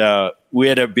 And we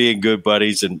ended up being good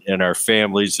buddies, and our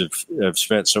families have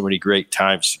spent so many great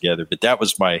times together. But that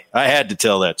was I had to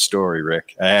tell that story,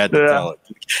 Rick. I had to tell it.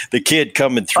 The kid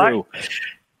coming through.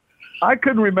 I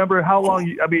couldn't remember how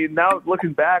long now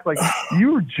looking back, like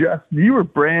you were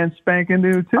brand spanking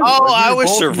new too. Oh, like, I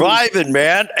was surviving,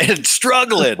 man, and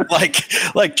struggling.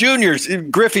 like juniors,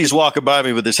 Griffey's walking by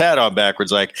me with his hat on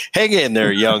backwards, like, hang in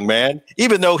there, young man.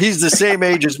 Even though he's the same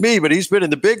age as me, but he's been in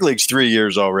the big leagues 3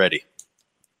 years already.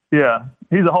 Yeah,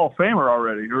 he's a Hall of Famer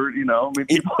already,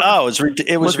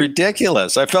 it was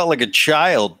ridiculous. I felt like a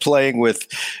child playing with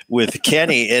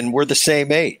Kenny, and we're the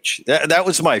same age. That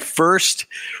was my first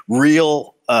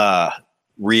real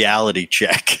reality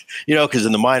check. Because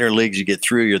in the minor leagues, you get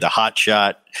through, you're the hot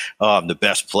shot. Oh, I'm the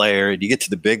best player, and you get to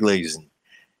the big leagues,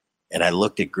 and I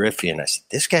looked at Griffey and I said,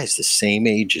 "This guy's the same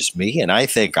age as me, and I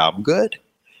think I'm good."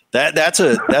 That's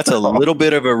a little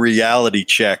bit of a reality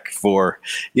check for,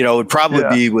 it would probably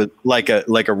be with like a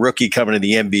rookie coming to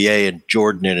the NBA and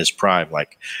Jordan in his prime.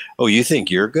 Like, oh, you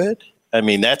think you're good? I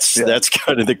mean, that's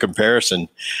kind of the comparison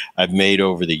I've made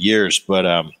over the years.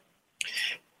 But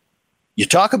you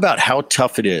talk about how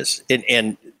tough it is,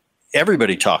 and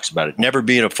everybody talks about it. Never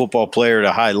being a football player at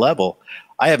a high level,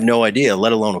 I have no idea,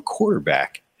 let alone a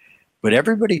quarterback. But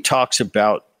everybody talks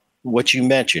about what you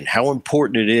mentioned, how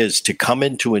important it is to come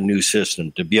into a new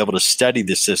system, to be able to study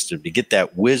the system, to get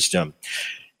that wisdom.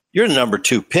 You're the number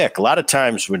 2 pick. A lot of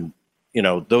times when,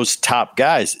 those top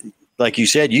guys, like you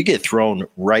said, you get thrown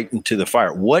right into the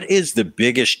fire. What is the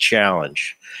biggest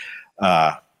challenge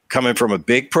coming from a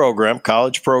big program,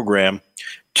 college program,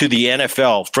 to the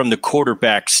NFL from the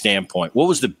quarterback standpoint? What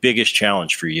was the biggest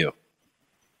challenge for you?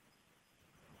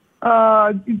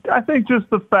 I think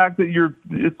just the fact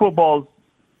that football's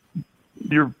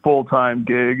your full-time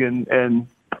gig, and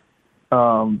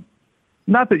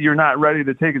not that you're not ready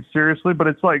to take it seriously, but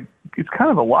it's kind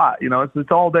of a lot, it's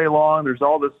all day long. There's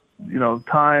all this,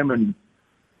 time and,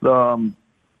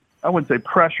 I wouldn't say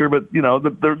pressure, but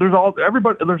there's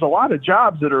a lot of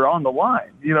jobs that are on the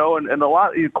line, and a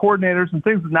lot of coordinators and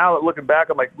things. Now that looking back,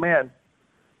 I'm like, man,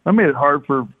 I made it hard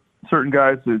for certain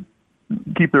guys to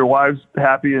keep their wives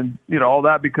happy and, all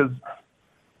that, because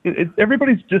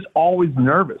everybody's just always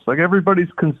nervous. Like everybody's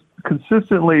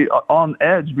consistently on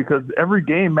edge because every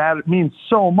game means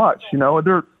so much.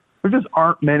 There just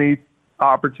aren't many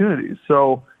opportunities.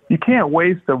 So you can't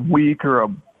waste a week or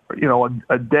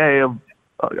a day of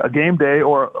a game day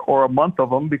or a month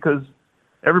of them because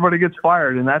everybody gets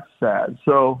fired, and that's sad.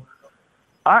 So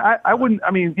I wouldn't. I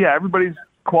mean, yeah, everybody's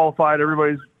qualified,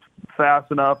 everybody's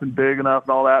fast enough and big enough and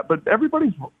all that, but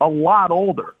everybody's a lot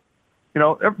older.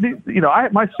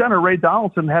 My center, Ray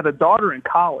Donaldson, had a daughter in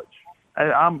college.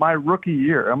 I'm my rookie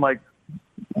year. I'm like,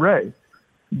 Ray,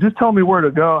 just tell me where to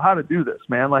go, how to do this,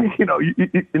 man. Like,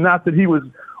 not that he was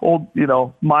old,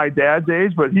 my dad's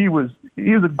age, but he was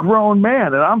a grown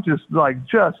man, and I'm just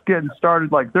getting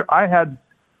started. Like I had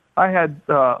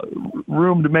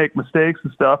room to make mistakes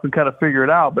and stuff and kind of figure it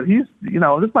out. But he's,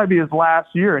 this might be his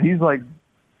last year, and he's like,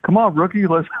 come on, rookie,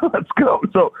 let's go.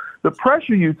 So the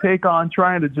pressure you take on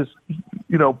trying to just,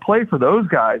 play for those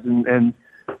guys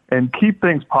and keep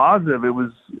things positive, it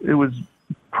was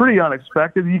pretty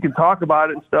unexpected. You can talk about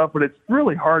it and stuff, but it's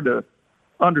really hard to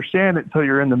understand it until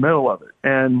you're in the middle of it.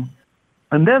 And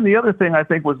then the other thing I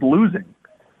think was losing.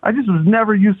 I just was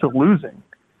never used to losing.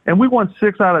 And we won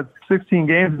 6 out of 16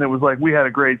 games, and it was like we had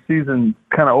a great season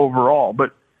kind of overall.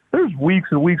 But there's weeks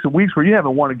and weeks and weeks where you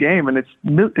haven't won a game, and it's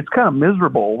kind of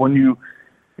miserable when you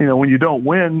don't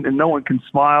win and no one can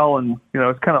smile, and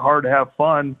it's kind of hard to have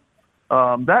fun.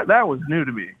 That was new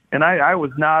to me, and I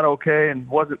was not okay and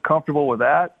wasn't comfortable with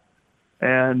that.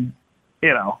 And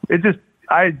it just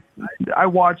I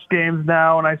watch games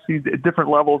now and I see different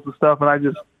levels of stuff,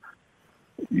 and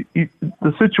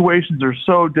the situations are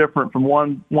so different from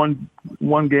one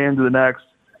game to the next.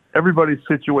 Everybody's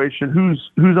situation,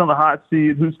 who's on the hot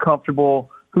seat, who's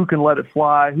comfortable, who can let it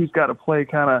fly, who's got to play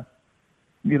kind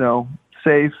of,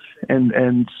 safe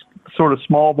and sort of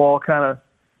small ball kind of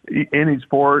any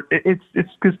sport.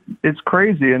 It's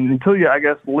crazy. And until you, I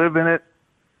guess, live in it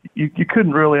you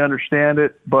couldn't really understand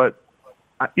it, but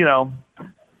you know,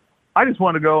 I just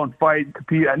wanted to go and fight and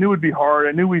compete. I knew it'd be hard.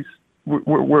 I knew we're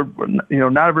you know,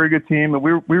 not a very good team, and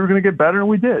we were going to get better, and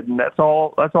we did, and that's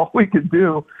all we could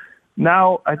do.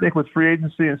 Now I think with free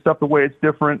agency and stuff, the way it's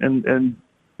different, and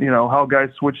you know how guys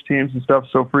switch teams and stuff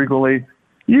so frequently,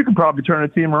 you can probably turn a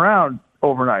team around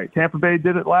overnight. Tampa Bay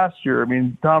did it last year. I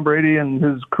mean, Tom Brady and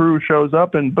his crew shows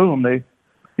up, and boom,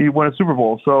 he won a Super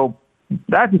Bowl. So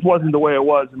that just wasn't the way it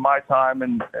was in my time,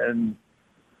 and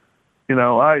you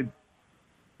know, I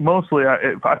felt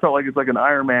like it's like an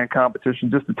Ironman competition,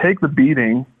 just to take the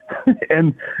beating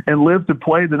and live to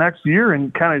play the next year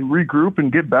and kind of regroup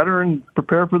and get better and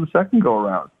prepare for the second go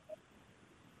around.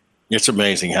 It's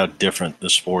amazing how different the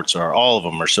sports are. All of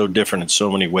them are so different in so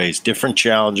many ways. Different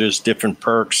challenges, different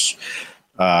perks,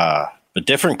 but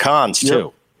different cons too.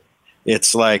 Yep.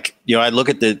 It's like, you know, I look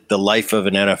at the life of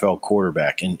an NFL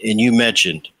quarterback, and you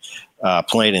mentioned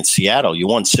playing in Seattle. You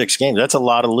won 6 games. That's a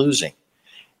lot of losing.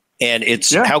 And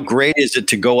it's how great is it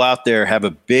to go out there, have a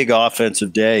big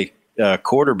offensive day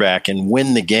quarterback and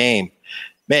win the game.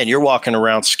 Man, you're walking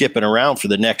around, skipping around for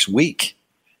the next week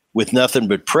with nothing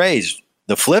but praise.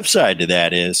 The flip side to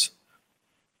that is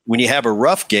when you have a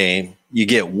rough game, you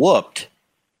get whooped.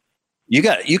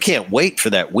 You can't wait for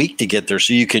that week to get there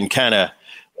so you can kind of,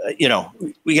 you know,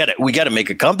 we got to make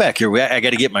a comeback here. I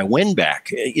got to get my win back.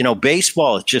 You know,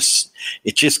 baseball, it just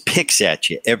picks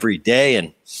at you every day.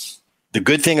 And the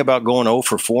good thing about going 0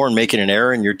 for 4 and making an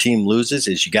error and your team loses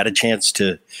is you got a chance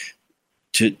to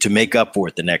make up for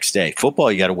it the next day.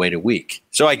 Football, you got to wait a week.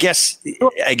 So I guess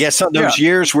on those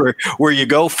years where you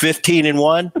go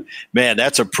 15-1, man,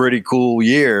 that's a pretty cool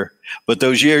year. But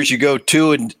those years you go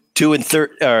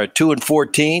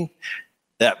 2-14,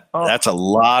 that's a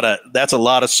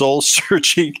lot of soul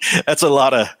searching. That's a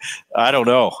lot of, I don't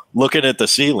know, looking at the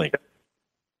ceiling.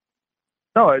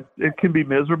 No, it can be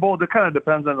miserable. It kind of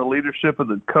depends on the leadership of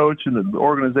the coach and the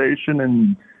organization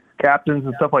and captains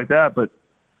and stuff like that. But,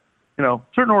 you know,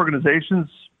 certain organizations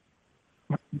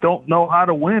don't know how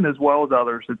to win as well as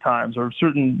others at times, or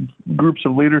certain groups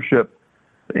of leadership.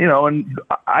 You know, and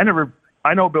I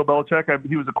know Bill Belichick.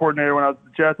 He was a coordinator when I was at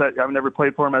the Jets. I've never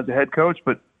played for him as a head coach,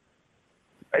 but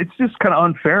it's just kind of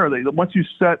unfair that once you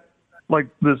set like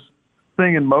this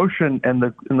thing in motion and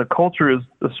the culture is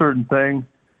a certain thing,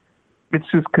 it's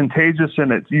just contagious,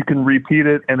 and you can repeat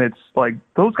it, and it's like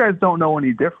those guys don't know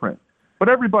any different. But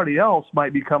everybody else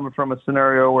might be coming from a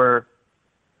scenario where,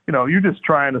 you know, you're just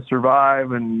trying to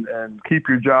survive and keep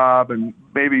your job and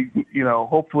maybe, you know,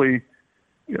 hopefully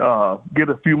get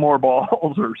a few more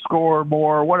balls or score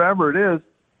more, whatever it is.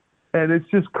 And it's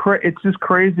just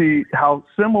crazy how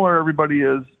similar everybody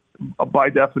is by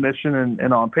definition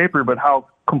and on paper, but how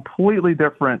completely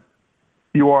different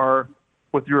you are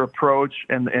with your approach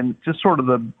and just sort of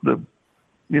the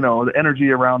you know, the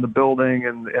energy around the building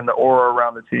and the aura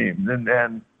around the team.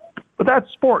 But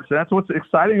that's sports. And that's what's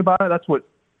exciting about it. That's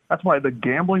why the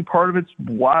gambling part of it's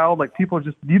wild. Like people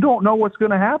just, you don't know what's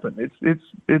going to happen. It's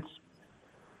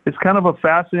kind of a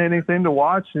fascinating thing to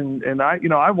watch. And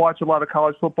I watch a lot of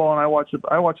college football, and I watch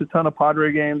a ton of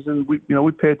Padre games, and we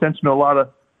pay attention to a lot of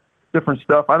different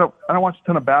stuff. I don't watch a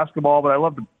ton of basketball, but I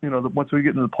love once we get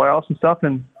into the playoffs and stuff.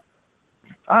 And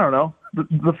I don't know.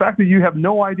 The fact that you have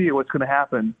no idea what's going to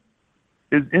happen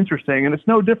is interesting, and it's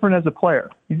no different as a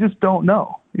player. You just don't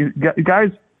know.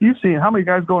 Guys, you've seen how many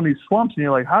guys go in these slumps, and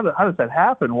you're like, how does that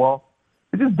happen? Well,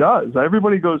 it just does.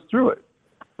 Everybody goes through it.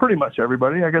 Pretty much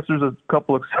everybody. I guess there's a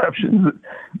couple exceptions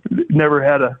that never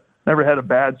had a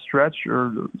bad stretch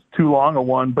or too long a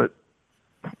one, but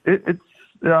it's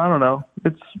I don't know.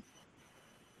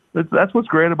 That's what's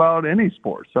great about any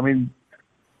sports. I mean,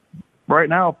 right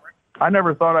now, I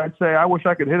never thought I'd say I wish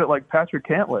I could hit it like Patrick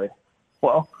Cantlay.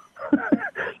 Well,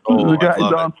 the guy's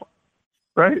on,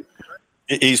 right?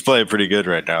 He's playing pretty good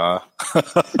right now.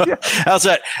 Huh? Yeah. How's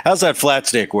that flat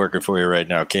stick working for you right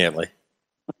now, Cantlay?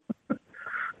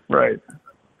 Right.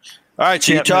 All right.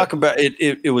 So you talk about it.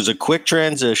 It was a quick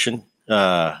transition.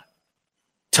 Tough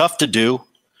to do.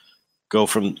 Go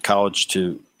from college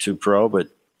to pro, but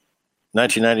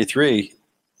 1993.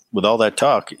 With all that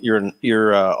talk,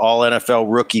 you're all NFL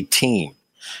rookie team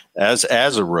as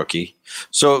a rookie.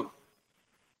 So at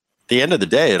the end of the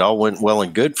day, it all went well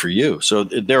and good for you. So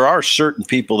there are certain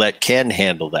people that can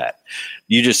handle that.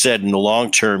 You just said in the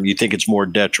long term, you think it's more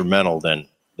detrimental than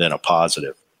a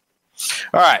positive.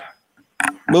 All right,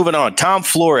 moving on. Tom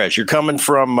Flores, you're coming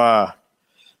from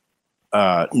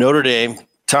Notre Dame.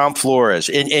 Tom Flores,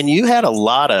 and you had a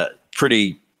lot of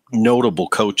pretty notable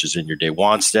coaches in your day: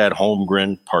 Wannstedt,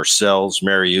 Holmgren, Parcells,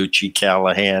 Mariucci,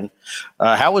 Callahan.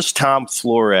 How was Tom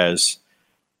Flores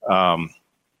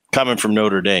coming from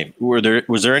Notre Dame.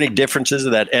 Was there any differences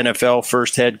of that NFL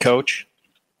first head coach?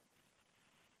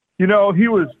 He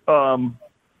was. I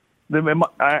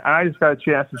just got a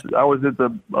chance. I was at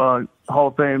the Hall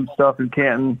of Fame stuff in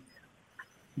Canton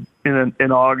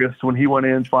in August when he went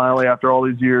in finally after all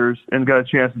these years, and got a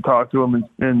chance to talk to him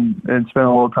and spend a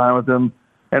little time with him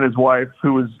and his wife,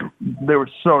 they were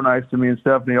so nice to me and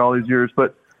Stephanie all these years.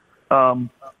 But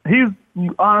he's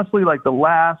honestly like the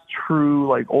last true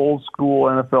like old school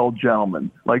NFL gentleman.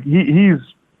 Like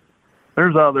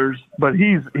there's others, but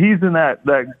he's in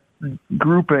that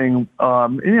grouping.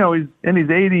 He's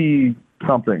 80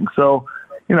 something, so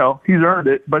he's earned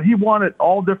it. But he wanted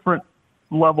all different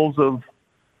levels of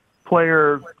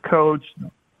player, coach,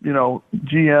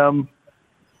 GM,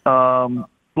 a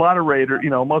lot of Raiders,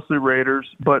 mostly Raiders.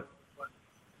 But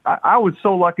I was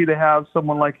so lucky to have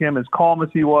someone like him, as calm as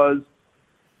he was,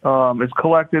 as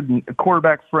collected and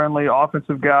quarterback friendly,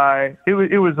 offensive guy. It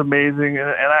was amazing,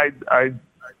 and I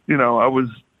was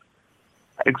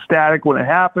ecstatic when it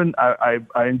happened. I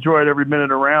enjoyed every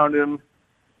minute around him.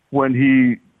 When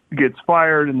he gets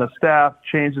fired and the staff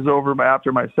changes over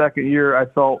after my second year, I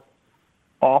felt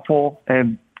awful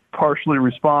and partially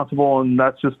responsible, and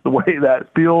that's just the way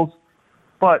that feels.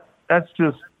 But that's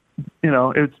just,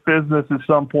 it's business at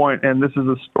some point, and this is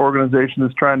an organization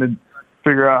that's trying to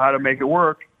figure out how to make it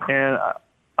work. And,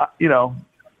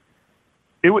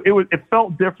 it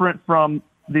felt different from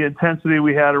the intensity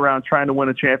we had around trying to win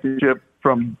a championship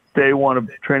from day one of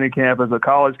training camp as a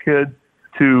college kid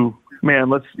to,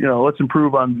 man, let's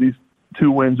improve on these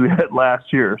 2 wins we had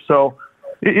last year. So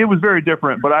it was very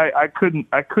different, but I couldn't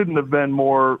have been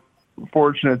more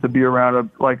fortunate to be around an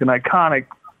iconic,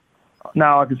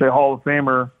 now I can say Hall of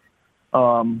Famer.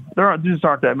 There just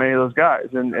aren't that many of those guys.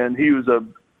 And he was a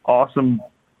awesome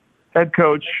head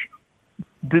coach,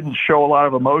 didn't show a lot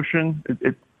of emotion.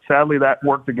 Sadly, that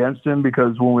worked against him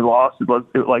because when we lost, it was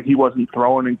like he wasn't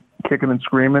throwing and kicking and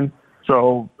screaming.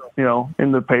 So,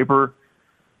 in the paper,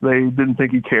 they didn't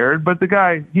think he cared. But the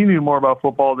guy, he knew more about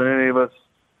football than any of us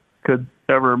could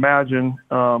ever imagine.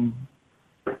 I'm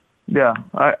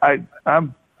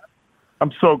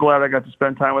so glad I got to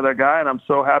spend time with that guy, and I'm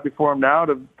so happy for him now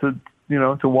to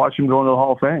watch him go into the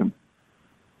Hall of Fame.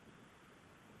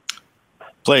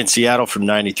 Play in Seattle from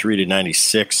 93 to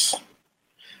 96.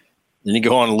 Then you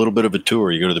go on a little bit of a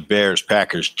tour. You go to the Bears,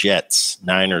 Packers, Jets,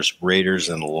 Niners, Raiders,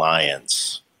 and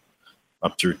Lions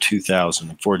up through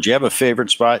 2004. Do you have a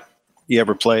favorite spot you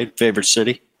ever played, favorite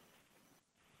city?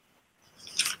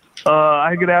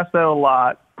 I get asked that a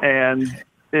lot, and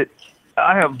it's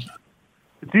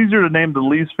easier to name the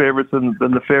least favorites than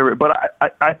the favorite. But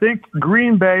I think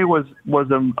Green Bay was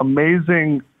an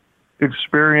amazing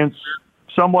experience,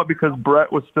 somewhat because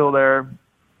Brett was still there,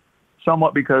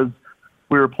 somewhat because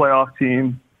we were a playoff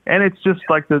team, and it's just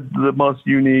like the most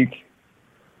unique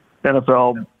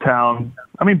NFL town.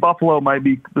 I mean, Buffalo might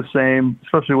be the same,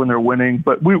 especially when they're winning,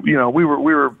 but we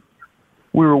were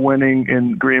winning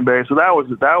in Green Bay, so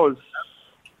that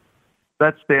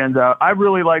stands out. I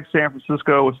really like San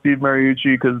Francisco with Steve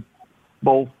Mariucci because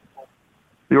both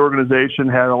the organization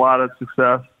had a lot of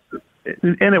success,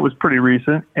 and it was pretty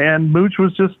recent. And Mooch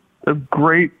was just a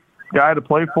great guy to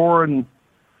play for and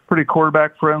pretty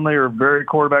quarterback friendly, or very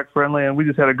quarterback friendly, and we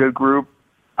just had a good group.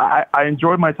 I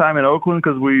enjoyed my time in Oakland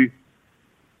because we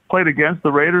played against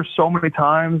the Raiders so many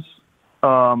times.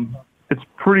 It's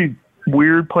pretty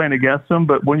weird playing against them,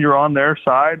 but when you're on their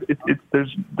side,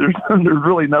 there's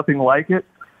really nothing like it.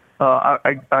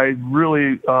 I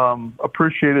really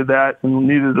appreciated that and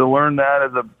needed to learn that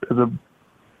as a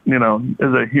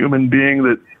human being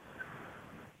that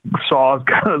saw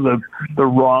kind of the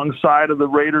wrong side of the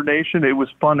Raider Nation. It was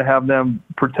fun to have them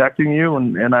protecting you,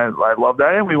 and I love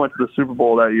that. And we went to the Super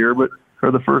Bowl that year,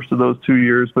 or the first of those 2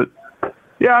 years. But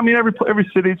yeah, I mean, every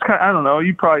city, it's kind of, I don't know,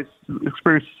 you probably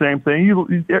experience the same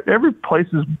thing. Every place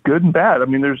is good and bad. I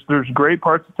mean, there's great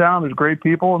parts of town, there's great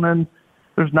people, and then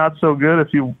there's not so good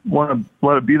if you want to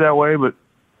let it be that way. But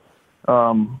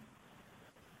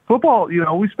football,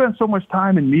 we spend so much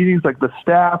time in meetings, like the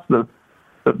staff, the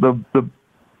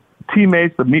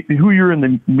teammates, who you're in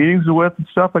the meetings with and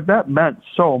stuff like that meant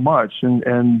so much.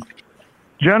 And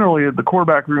generally the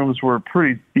quarterback rooms were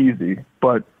pretty easy,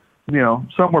 but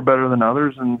some were better than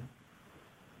others. And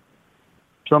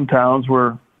some towns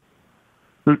were,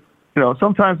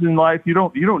 sometimes in life you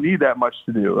don't need that much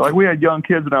to do. Like we had young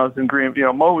kids when I was in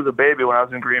Mo was a baby when I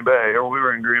was in Green Bay, or we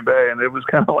were in Green Bay, and it was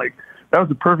kind of like, that was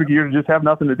the perfect year to just have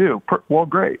nothing to do. Well,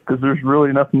 great, because there's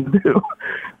really nothing to do.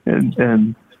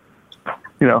 And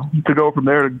to go from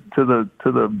there to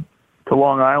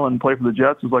Long Island and play for the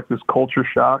Jets was like this culture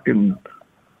shock, and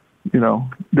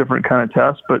different kind of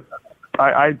tests. But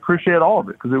I appreciate all of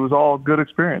it because it was all a good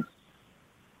experience.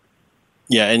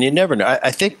 Yeah, and you never know.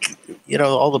 I think,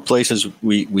 all the places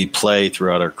we play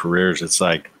throughout our careers, it's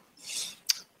like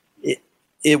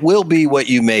it will be what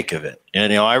you make of it.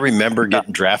 And, I remember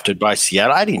getting drafted by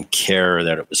Seattle. I didn't care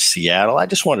that it was Seattle. I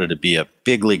just wanted to be a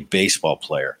big league baseball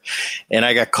player. And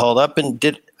I got called up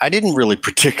and I didn't really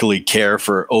particularly care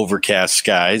for overcast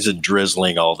skies and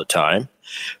drizzling all the time.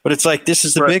 But it's like, this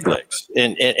is the big leagues,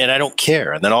 and I don't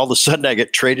care. And then all of a sudden I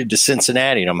get traded to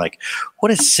Cincinnati, and I'm like,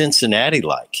 what is Cincinnati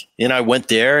like? And I went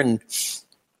there, and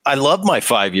I loved my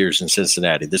 5 years in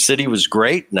Cincinnati. The city was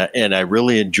great, and I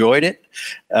really enjoyed it.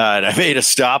 And I made a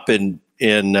stop in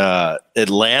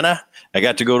Atlanta. I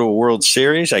got to go to a World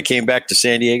Series. I came back to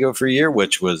San Diego for a year,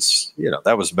 which was,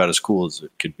 that was about as cool as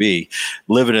it could be.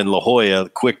 Living in La Jolla, a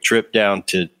quick trip down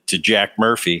to Jack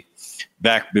Murphy.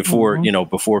 Back before,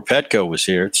 before Petco was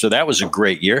here. So that was a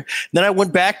great year. Then I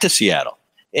went back to Seattle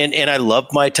and I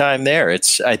loved my time there.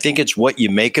 I think it's what you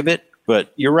make of it,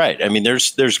 but you're right. I mean,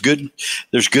 there's good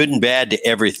and bad to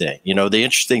everything. The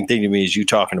interesting thing to me is you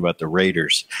talking about the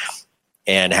Raiders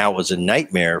and how it was a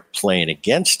nightmare playing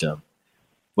against them.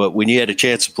 But when you had a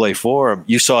chance to play for them,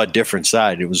 you saw a different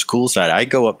side. It was a cool side. I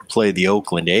go up and play the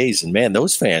Oakland A's, and man,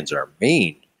 those fans are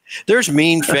mean. There's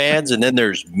mean fans, and then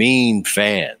there's mean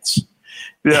fans.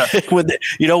 Yeah,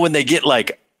 when they get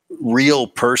like real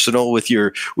personal with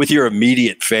your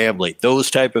immediate family,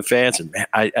 those type of fans, and man,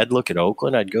 I'd look at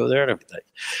Oakland, I'd go there, and I'd be like,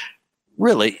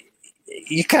 really,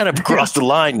 you kind of crossed the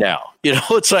line now.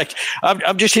 It's like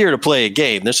I'm just here to play a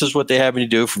game. This is what they have me to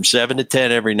do from 7 to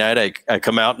 10 every night. I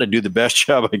come out and I do the best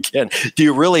job I can. Do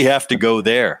you really have to go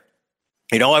there?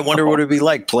 I wonder what it'd be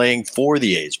like playing for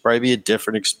the A's. Probably be a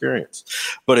different experience,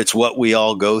 but it's what we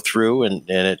all go through, and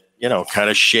it kind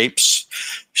of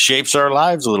shapes our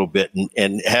lives a little bit,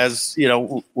 and has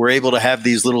we're able to have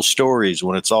these little stories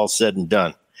when it's all said and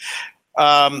done.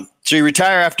 So you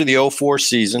retire after the 2004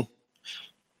 season,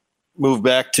 move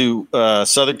back to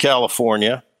Southern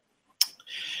California.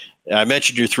 I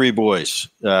mentioned your three boys,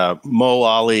 Mo,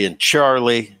 Ollie, and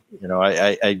Charlie.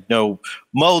 I know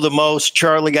Mo the most.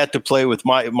 Charlie got to play with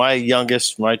my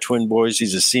youngest, my twin boys.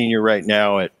 He's a senior right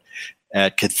now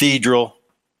at Cathedral,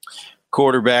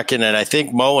 quarterbacking, and I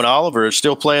think Mo and Oliver are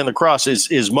still playing lacrosse.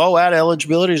 Is Mo at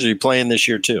eligibility, or is he playing this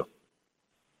year too?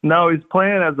 No, he's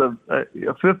playing as a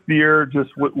fifth year,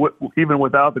 just even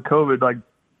without the COVID. Like,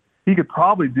 he could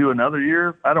probably do another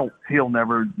year. He'll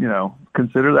never,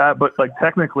 consider that. But like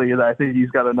technically, I think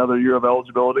he's got another year of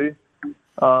eligibility.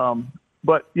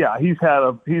 But yeah, he's had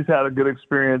a good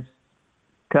experience.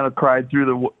 Kind of cried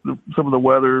through some of the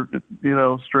weather,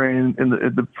 strain in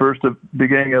the first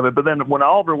beginning of it. But then when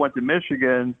Oliver went to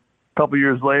Michigan a couple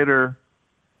years later,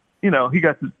 he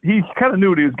kind of knew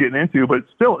what he was getting into. But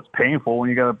still, it's painful when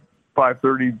you got a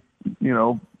 5:30,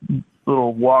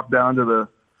 little walk down to the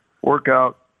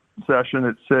workout session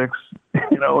at 6,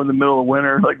 in the middle of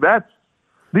winter. Like,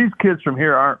 these kids from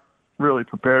here aren't really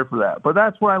prepared for that. But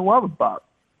that's what I love about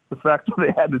the fact that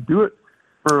they had to do it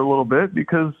for a little bit,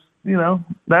 because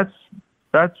that's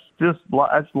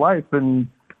life. And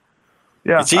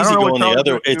yeah, it's easy going the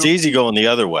other. It's easy going the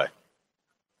other way.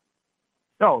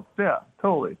 Oh yeah,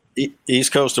 totally.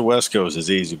 East Coast to West Coast is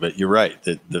easy, but you're right.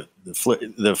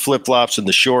 The flip flops and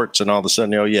the shorts, and all of a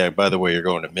sudden, oh yeah, by the way, you're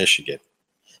going to Michigan.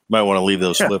 Might want to leave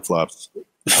those flip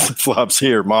flops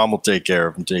here. Mom will take care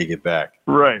of them until you get back.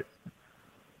 Right.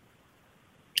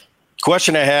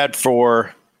 Question I had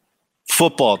for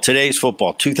football, today's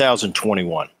football,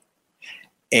 2021.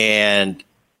 And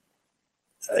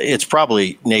it's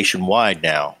probably nationwide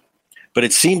now, but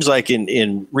it seems like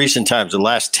in recent times, the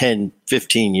last 10,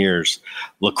 15 years,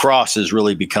 lacrosse has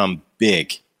really become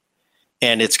big.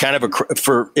 And it's kind of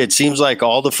it seems like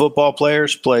all the football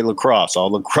players play lacrosse. All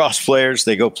lacrosse players,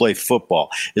 they go play football.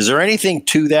 Is there anything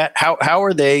to that? How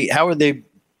are they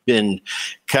been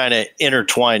kind of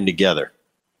intertwined together?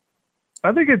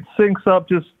 I think it syncs up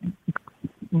just,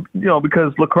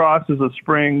 because lacrosse is a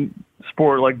spring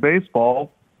sport like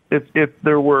baseball. If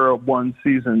there were one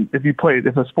season,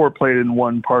 if a sport played in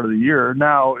one part of the year,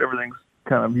 now everything's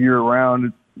kind of year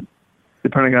round,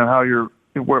 depending on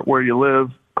where you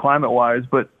live climate wise.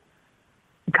 But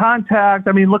contact,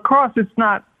 lacrosse, it's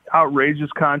not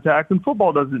outrageous contact, and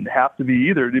football doesn't have to be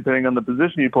either, depending on the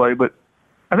position you play. But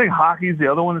I think hockey's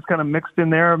the other one that's kind of mixed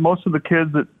in there. Most of the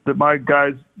kids that my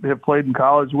guys have played in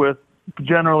college with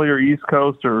generally are East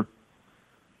Coast or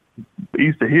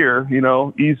east of here,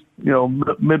 East,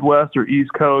 Midwest or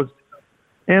East Coast.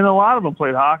 And a lot of them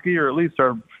played hockey, or at least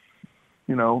are,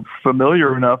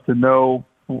 familiar enough to know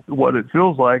what it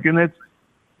feels like. And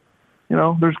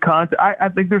there's contact. I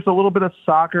think there's a little bit of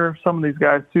soccer, some of these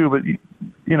guys too, but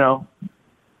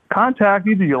contact,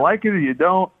 either you like it or you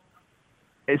don't.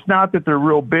 It's not that they're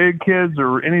real big kids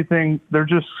or anything. They're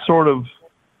just sort of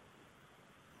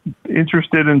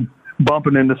interested in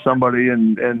bumping into somebody,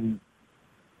 and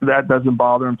that doesn't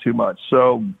bother them too much.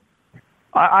 So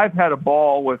I've had a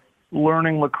ball with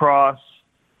learning lacrosse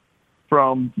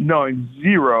from knowing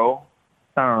zero,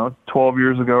 12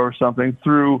 years ago or something,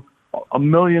 through a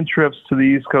million trips to the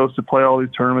East Coast to play all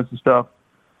these tournaments and stuff.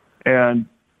 And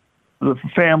the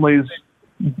families,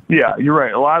 yeah, you're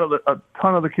right. A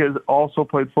ton of the kids also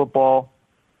played football,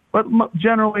 but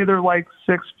generally they're like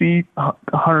 6 feet,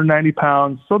 190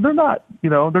 pounds. So they're not,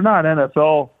 they're not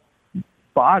NFL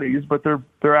bodies, but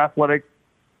they're athletic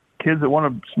kids that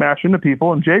want to smash into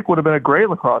people. And Jake would have been a great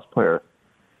lacrosse player.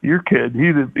 Your kid,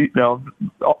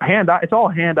 hand-eye. It's all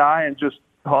hand-eye and just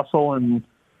hustle and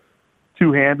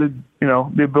two-handed.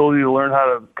 The ability to learn how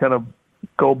to kind of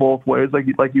go both ways,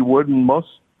 like you would in most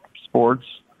sports,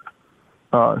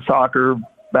 soccer,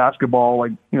 basketball.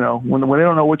 When they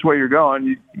don't know which way you're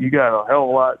going, you got a hell of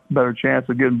a lot better chance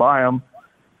of getting by them.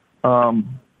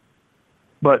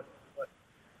 But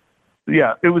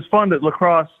yeah, it was fun that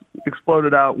lacrosse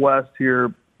exploded out west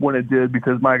here when it did,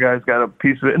 because my guys got a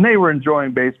piece of it, and they were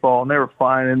enjoying baseball and they were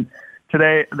fine. And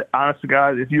today, honest to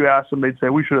God, if you ask them, they'd say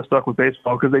we should have stuck with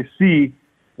baseball, because they see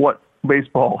what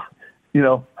baseball,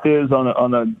 is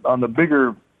on the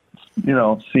bigger,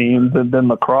 scene than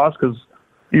lacrosse. Because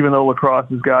even though lacrosse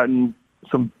has gotten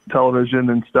some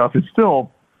television and stuff, it's still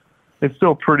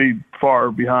pretty far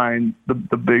behind the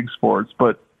big sports.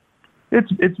 But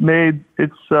it's made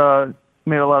a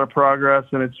lot of progress,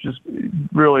 and it's just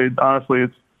really, honestly,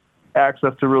 it's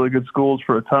access to really good schools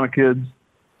for a ton of kids,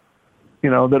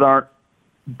 that aren't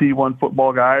D1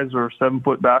 football guys or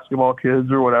 7-foot basketball kids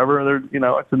or whatever.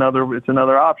 It's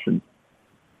another option.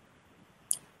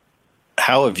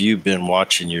 How have you been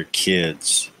watching your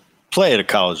kids play at a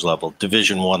college level,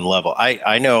 Division I level?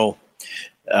 I know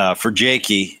for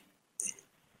Jakey,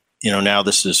 now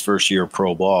this is his first year of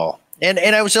pro ball. And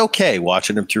I was okay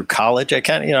watching him through college. I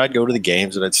kind of, I'd go to the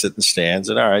games and I'd sit in the stands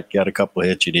and, all right, got a couple of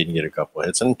hits. You didn't get a couple of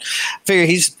hits. And I figure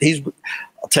he's,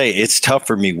 I'll tell you, it's tough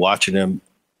for me watching him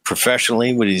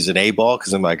professionally when he's an A-ball,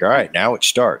 because I'm like, all right, now it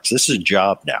starts. This is a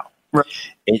job now. Right.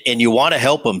 And you want to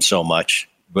help him so much,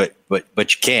 but you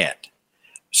can't.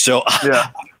 So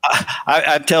yeah.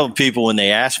 I'm telling people when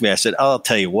they ask me, I said, I'll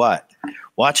tell you what,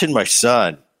 watching my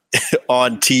son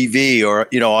on TV or,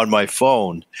 on my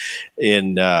phone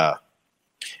in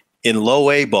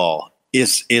low A ball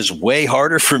is way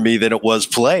harder for me than it was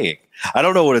playing. I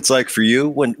don't know what it's like for you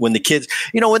when the kids,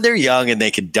 when they're young and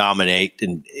they can dominate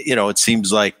and, it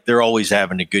seems like they're always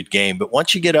having a good game. But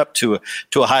once you get up to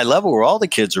a high level where all the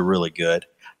kids are really good,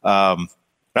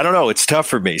 I don't know. It's tough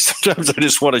for me. Sometimes I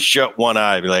just want to shut one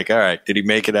eye and be like, all right, did he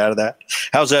make it out of that?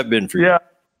 How's that been for you? Yeah.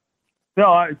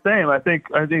 No, same. I think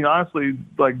honestly,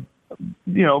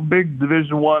 big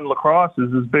Division I lacrosse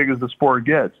is as big as the sport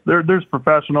gets. There's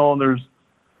professional and there's,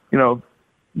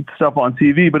 stuff on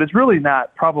TV, but it's really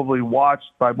not probably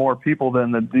watched by more people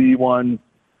than the D1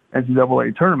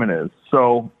 NCAA tournament is.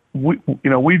 So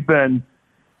we've been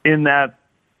in that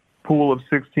pool of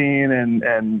 16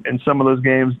 and some of those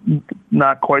games,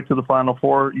 not quite to the Final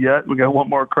Four yet. We got one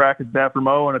more crack at Stafford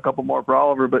Mo and a couple more for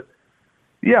Oliver, but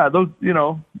yeah,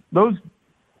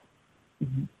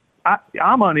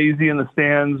 I'm uneasy in the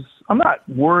stands. I'm not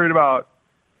worried about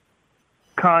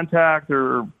contact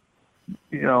or,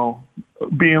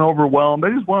 being overwhelmed.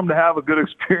 I just want them to have a good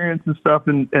experience and stuff.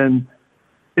 And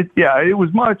it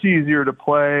was much easier to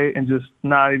play and just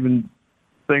not even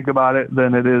think about it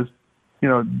than it is,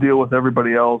 deal with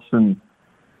everybody else and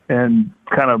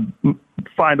kind of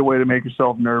find a way to make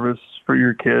yourself nervous for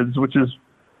your kids, which is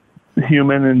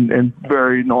human and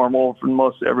very normal. For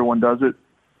most everyone does it.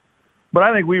 But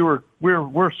I think we're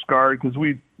scarred because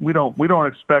we don't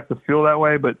expect to feel that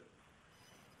way. But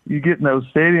you get in those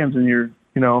stadiums and you're,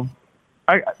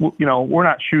 we're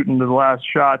not shooting to the last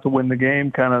shot to win the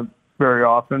game kind of very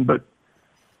often, but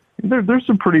there's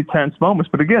some pretty tense moments.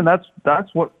 But again, that's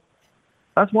why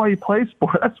you play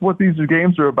sport. That's what these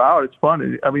games are about. It's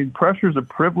fun. I mean, pressure is a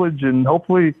privilege, and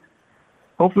hopefully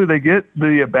they get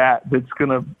the at bat that's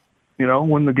gonna,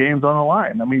 when the game's on the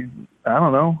line. I mean, I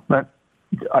don't know that.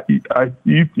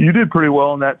 You did pretty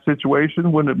well in that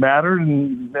situation when it mattered,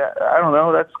 and I don't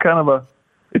know. That's kind of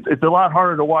it's a lot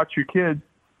harder to watch your kid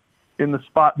in the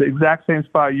exact same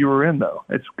spot you were in, though.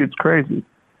 It's crazy.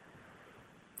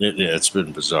 It's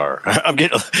been bizarre.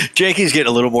 Jakey's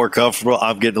getting a little more comfortable.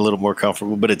 I'm getting a little more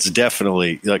comfortable, but it's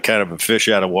definitely kind of a fish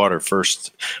out of water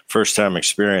first time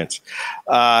experience.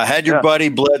 Had your buddy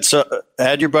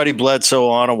Bledsoe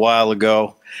on a while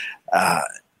ago,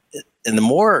 and the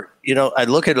more I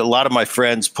look at a lot of my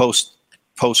friends post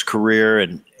career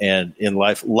and in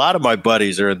life. A lot of my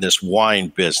buddies are in this wine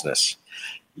business.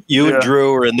 You and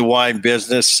Drew are in the wine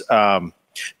business.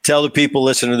 Tell the people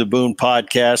listening to the Boone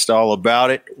podcast all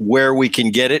about it, where we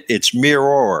can get it. It's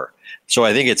Mirer. So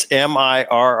I think it's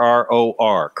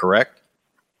Mirror, correct?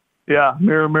 Yeah,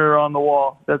 Mirer on the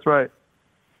wall. That's right.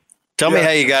 Tell me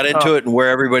how you got into it and where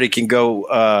everybody can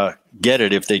go get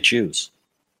it if they choose.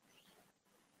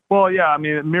 Well, yeah, I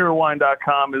mean,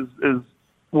 mirrorwine.com is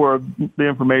where the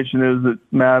information is that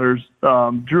matters.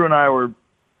 Drew and I were,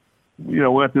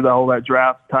 went through that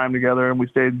draft time together, and we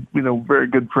stayed, very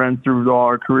good friends through all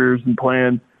our careers and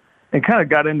playing, and kind of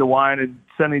got into wine and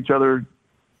sent each other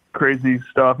crazy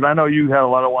stuff. And I know you had a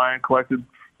lot of wine, collected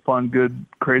fun, good,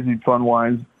 crazy, fun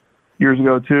wines years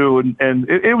ago too. And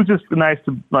it was just nice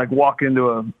to walk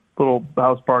into a little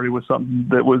house party with something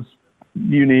that was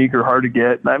unique or hard to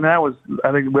get. I mean,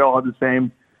 I think we all had the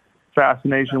same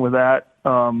fascination with that.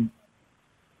 No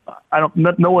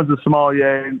one's a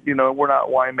sommelier, we're not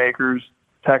winemakers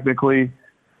technically,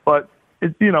 but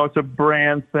it's, it's a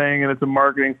brand thing and it's a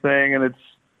marketing thing, and it's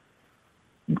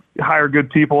hire good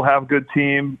people, have a good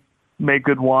team, make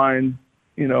good wine,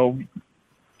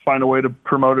 find a way to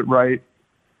promote it right.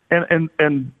 And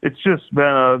it's just been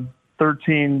a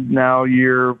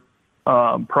 13-year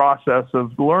process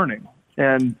of learning.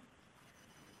 And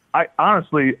I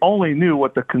honestly only knew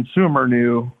what the consumer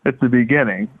knew at the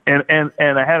beginning. And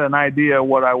I had an idea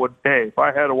what I would, if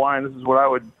I had a wine, this is what I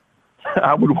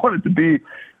would want it to be.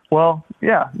 Well,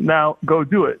 yeah, now go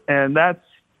do it. And that's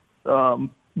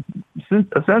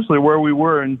essentially where we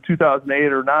were in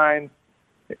 2008 or 9,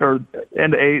 or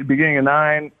end of 8, beginning of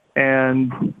 9.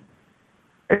 And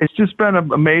it's just been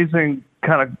an amazing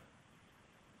kind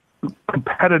of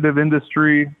competitive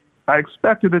industry. I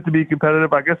expected it to be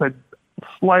competitive. I guess I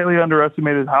slightly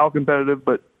underestimated how competitive,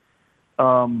 but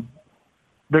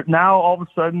now all of a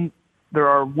sudden there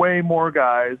are way more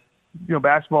guys,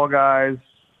 basketball guys,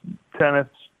 tennis,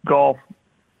 golf,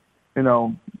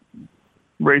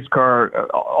 race car,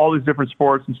 all these different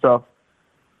sports and stuff.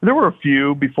 There were a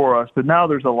few before us, but now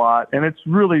there's a lot, and it's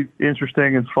really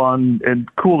interesting and fun and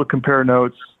cool to compare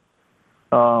notes.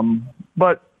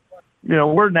 But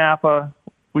we're Napa.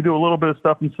 We do a little bit of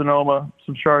stuff in Sonoma,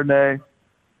 some Chardonnay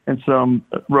and some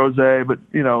rosé, but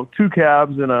 2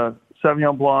 cabs and a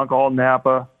Sauvignon Blanc, all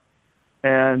Napa.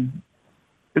 And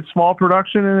it's small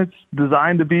production, and it's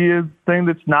designed to be a thing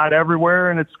that's not everywhere.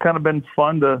 And it's kind of been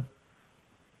fun to,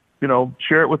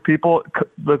 share it with people.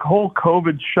 The whole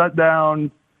COVID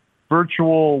shutdown,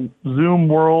 virtual Zoom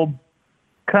world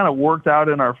kind of worked out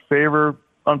in our favor.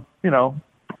 I'll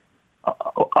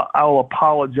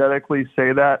apologetically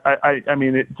say that. I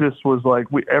mean, it just was like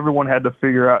everyone had to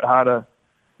figure out how to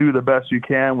do the best you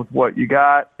can with what you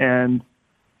got. And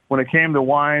when it came to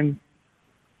wine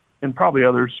and probably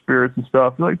other spirits and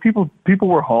stuff, people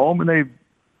were home and they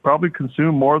probably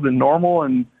consumed more than normal.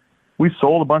 And we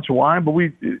sold a bunch of wine, but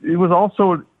it was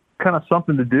also kind of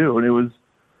something to do. And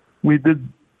we did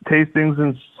tastings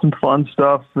and some fun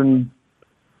stuff and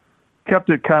kept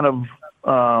it kind of,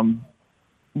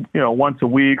 once a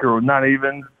week or not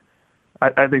even.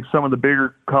 I think some of the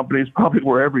bigger companies probably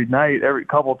were every night, every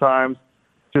couple times,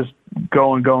 just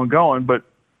going. But,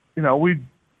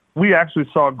 we actually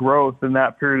saw growth in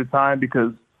that period of time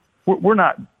because we're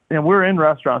not, and we're in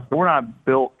restaurants, but we're not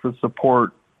built to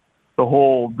support the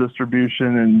whole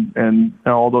distribution and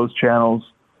all those channels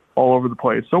all over the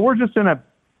place. So we're just in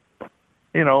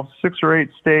 6 or 8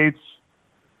 states,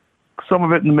 some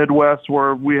of it in the Midwest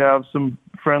where we have some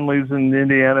friendlies in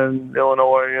Indiana and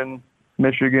Illinois and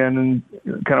Michigan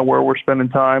and kind of where we're spending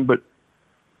time. But,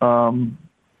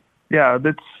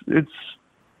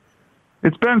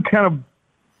 it's been kind of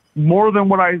more than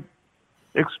what I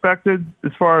expected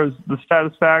as far as the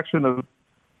satisfaction of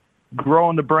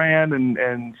growing the brand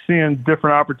and seeing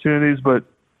different opportunities, but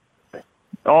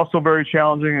also very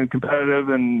challenging and competitive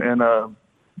and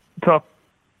tough,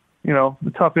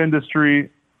 the tough industry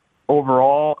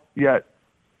overall, yet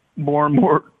more and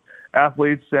more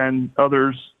athletes and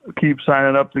others keep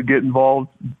signing up to get involved,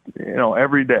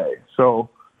 every day. So,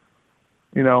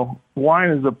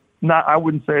 wine is I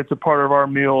wouldn't say it's a part of our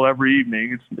meal every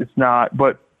evening. It's not,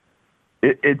 but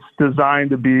it's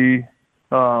designed to be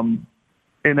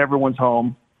in everyone's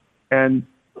home and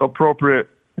appropriate.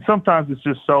 Sometimes it's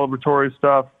just celebratory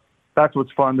stuff. That's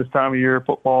what's fun this time of year.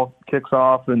 Football kicks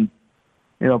off and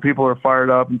people are fired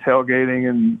up and tailgating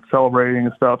and celebrating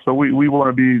and stuff. So we want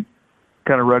to be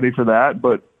kind of ready for that.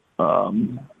 But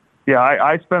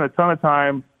I spent a ton of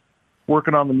time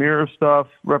working on the Mirer stuff,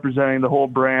 representing the whole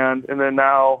brand. And then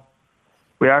now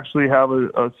we actually have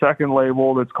a second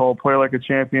label that's called Play Like a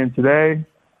Champion Today.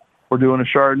 We're doing a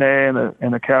Chardonnay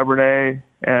and a Cabernet,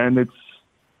 and it's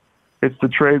the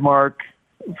trademark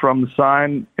from the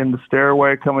sign in the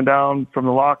stairway coming down from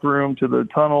the locker room to the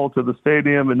tunnel to the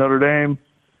stadium at Notre Dame.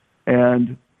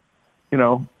 And,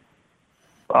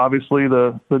 obviously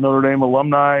the Notre Dame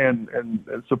alumni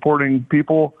and supporting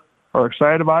people are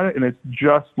excited about it, and it's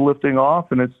just lifting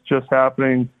off, and it's just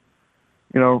happening,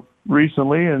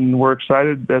 recently. And we're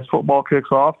excited as football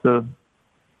kicks off to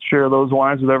share those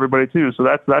wines with everybody too. So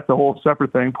that's a whole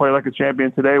separate thing. Play Like a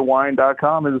Champion Today,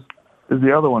 wine.com is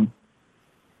the other one.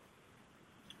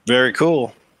 Very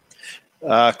cool.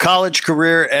 College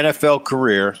career, NFL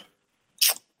career.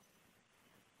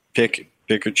 Pick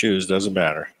or choose, doesn't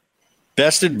matter.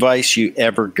 Best advice you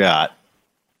ever got,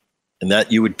 and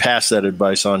that you would pass that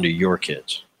advice on to your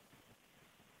kids.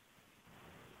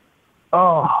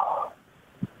 Oh.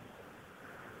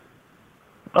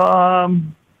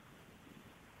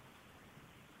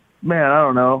 Man, I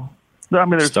don't know. I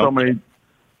mean, there's so many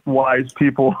wise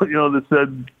people, that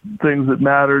said things that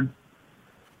mattered.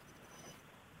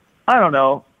 I don't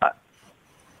know.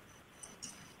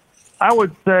 I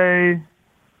would say,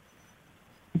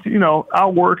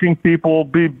 outworking people,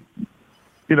 be,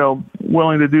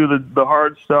 willing to do the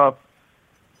hard stuff.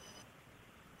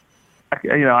 I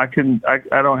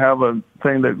don't have a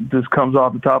thing that just comes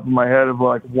off the top of my head of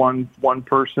like one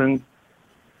person.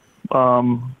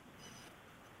 Well,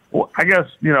 I guess,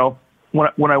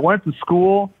 when I went to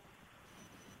school,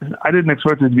 I didn't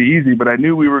expect it to be easy, but I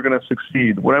knew we were going to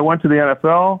succeed. When I went to the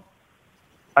NFL,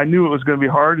 I knew it was going to be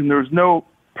hard, and there was no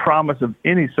promise of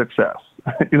any success,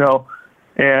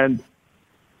 and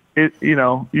it, you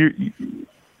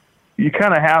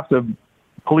kind of have to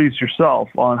police yourself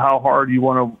on how hard you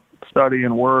want to study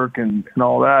and work and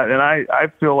all that. And I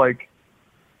feel like,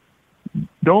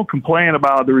 don't complain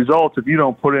about the results if you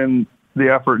don't put in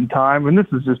the effort and time. And this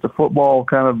is just a football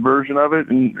kind of version of it.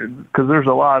 And because there's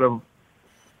a lot of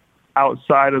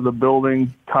outside of the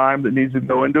building time that needs to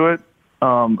go into it.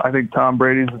 I think Tom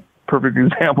Brady's a perfect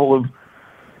example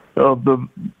of the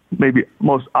maybe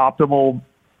most optimal,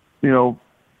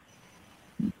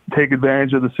 take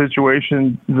advantage of the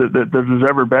situation that there's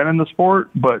ever been in the sport.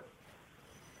 But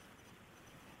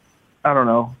I don't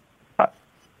know.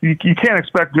 You can't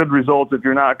expect good results if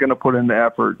you're not going to put in the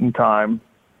effort and time.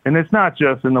 And it's not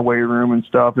just in the weight room and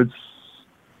stuff.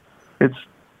 It's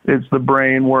the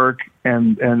brain work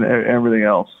and everything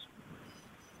else.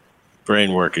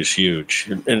 Brain work is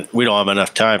huge, and we don't have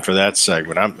enough time for that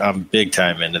segment. I'm big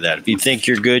time into that. If you think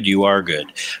you're good, you are good.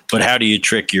 But how do you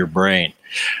trick your brain?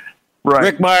 Right.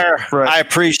 Rick Mirer, right. I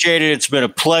appreciate it. It's been a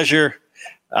pleasure.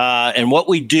 And what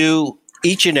we do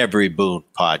each and every Boone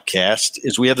podcast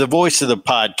is we have the voice of the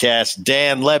podcast,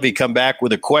 Dan Levy, come back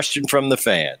with a question from the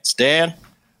fans. Dan?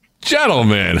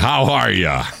 Gentlemen, how are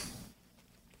you?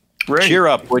 Rick. Cheer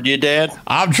up, would you, Dan?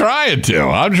 I'm trying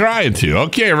to.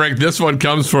 Okay, Rick, this one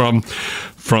comes from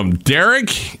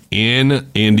Derek in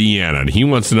Indiana, and he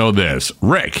wants to know this.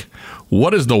 Rick,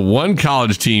 what is the one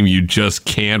college team you just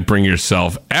can't bring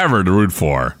yourself ever to root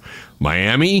for?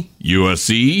 Miami,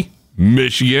 USC,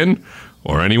 Michigan,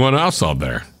 or anyone else out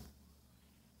there?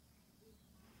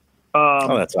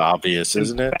 That's obvious,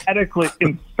 isn't it?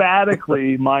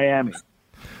 Emphatically Miami.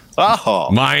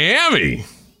 Oh, Miami.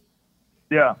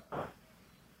 Yeah,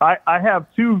 I have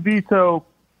two veto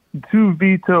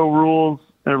rules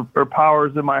or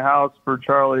powers in my house for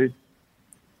Charlie,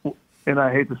 and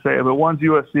I hate to say it, but one's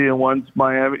USC and one's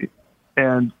Miami,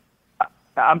 and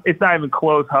it's not even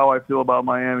close how I feel about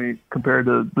Miami compared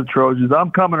to the Trojans.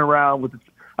 I'm coming around with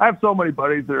I have so many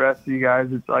buddies that are SC guys.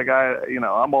 It's like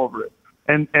I'm over it,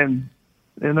 and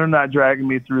they're not dragging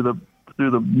me through the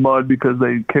mud because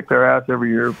they kick their ass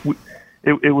every year.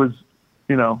 It was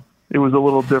it was a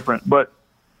little different, but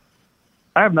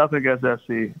I have nothing against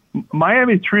SC.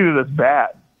 Miami treated us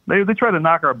bad. They tried to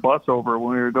knock our butts over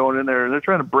when we were going in there. They're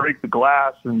trying to break the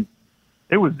glass, and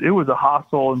it was a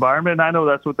hostile environment. And I know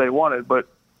that's what they wanted, but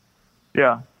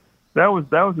yeah, that was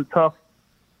a tough.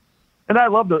 And I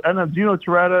love and Gino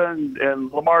Torretta and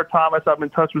Lamar Thomas. I'm in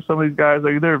touch with some of these guys.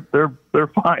 Like they're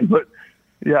fine, but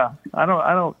yeah, I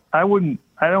don't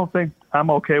think I'm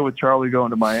okay with Charlie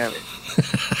going to Miami.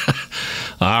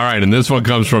 All right, and this one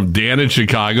comes from Dan in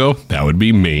Chicago. That would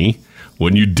be me.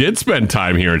 When you did spend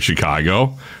time here in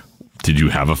Chicago, did you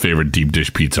have a favorite deep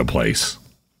dish pizza place?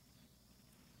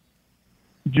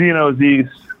 Gino's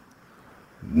East.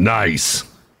 Nice.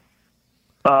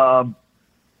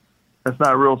 That's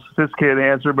not a real sophisticated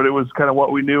answer, but it was kind of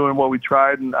what we knew and what we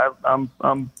tried. And I'm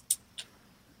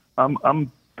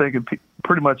thinking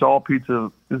pretty much all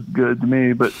pizza is good to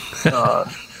me, but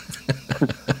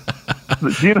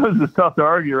Gino's is tough to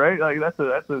argue, right? Like that's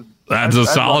a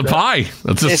solid pie.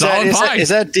 That's a solid pie. Is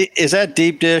that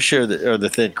deep dish or the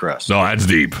thin crust? No, that's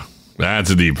deep. That's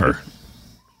a deeper.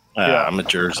 Yeah, I'm a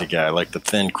Jersey guy. I like the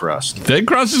thin crust. Thin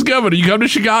crust is good, but you come to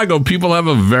Chicago, people have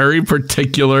a very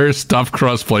particular stuffed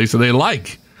crust place that they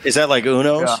like. Is that like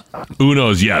Uno's? Yeah.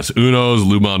 Uno's, yes. Uno's,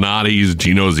 Lou Malnati's,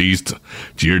 Gino's East,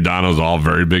 Giordano's, all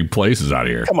very big places out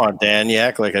here. Come on, Dan. You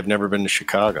act like I've never been to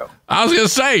Chicago. I was going to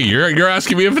say, you're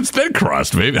asking me if it's thin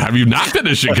crust. Maybe have you not been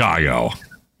to Chicago?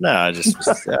 No, I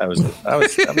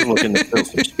was looking to fill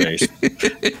some space.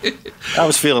 I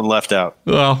was feeling left out.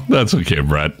 Well, that's okay,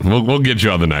 Brett. We'll get you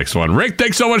on the next one. Rick,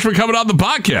 thanks so much for coming on the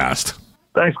podcast.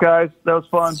 Thanks, guys. That was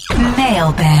fun.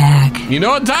 Mailbag. You know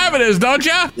what time it is, don't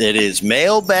you? It is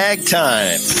mailbag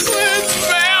time. It's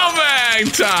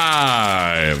mailbag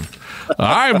time. All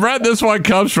right, Brett, this one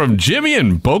comes from Jimmy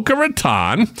in Boca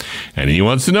Raton, and he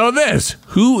wants to know this.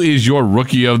 Who is your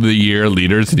Rookie of the Year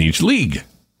leaders in each league?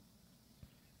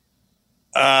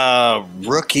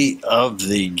 Rookie of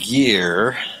the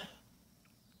Year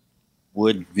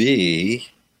would be,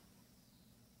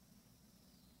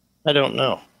 I don't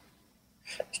know.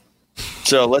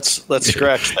 So let's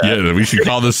scratch that. Yeah, we should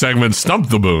call this segment Stump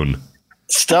the Boone.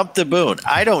 Stump the Boone.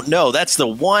 I don't know. That's the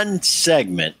one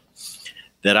segment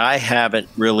that I haven't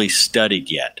really studied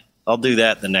yet. I'll do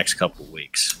that in the next couple of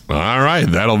weeks. All right,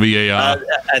 that'll be I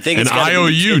think an it's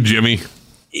IOU, Jimmy.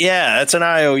 Yeah, that's an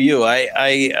IOU.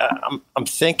 I'm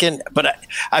thinking, but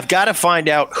I've got to find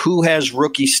out who has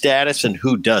rookie status and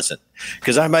who doesn't,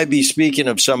 because I might be speaking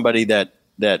of somebody that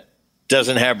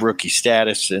doesn't have rookie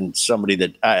status and somebody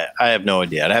that I have no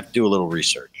idea. I'd have to do a little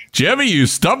research. Jimmy, you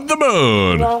stumped the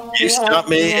Boone. You stumped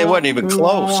me. It wasn't even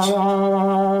close.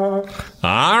 All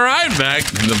right, back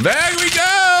in the bag we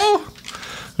go.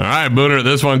 All right, Booner,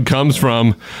 this one comes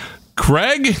from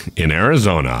Craig in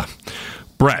Arizona.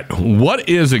 Brett, what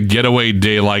is a getaway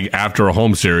day like after a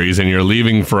home series and you're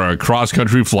leaving for a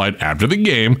cross-country flight after the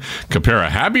game? Compare a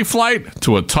happy flight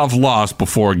to a tough loss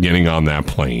before getting on that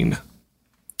plane.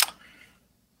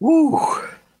 Woo.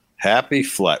 Happy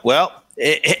flight. Well,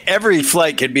 every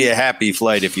flight could be a happy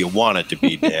flight if you want it to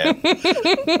be, Dan.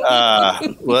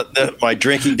 My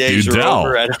drinking days are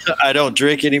over. I don't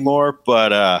drink anymore,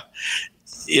 but,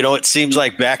 it seems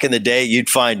like back in the day, you'd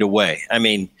find a way. I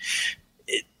mean,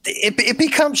 it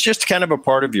becomes just kind of a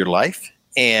part of your life,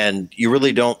 and you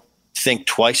really don't think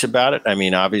twice about it. I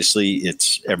mean, obviously,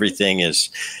 everything is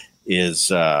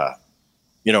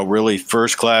really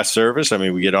first class service. I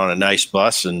mean, we get on a nice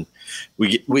bus and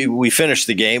we finish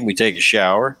the game. We take a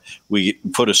shower. We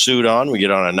put a suit on. We get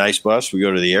on a nice bus. We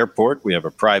go to the airport. We have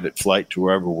a private flight to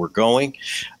wherever we're going.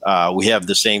 We have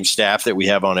the same staff that we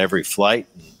have on every flight,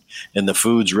 and the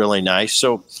food's really nice.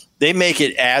 So they make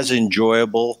it as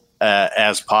enjoyable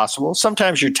as possible.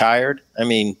 Sometimes you're tired. I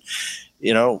mean,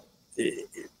 it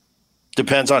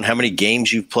depends on how many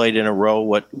games you've played in a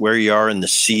row, where you are in the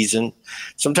season.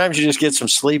 Sometimes you just get some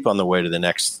sleep on the way to the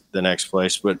next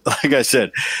place. But like I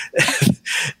said,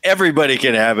 everybody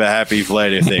can have a happy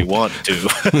flight if they want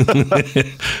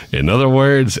to. In other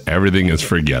words, everything is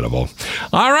forgettable.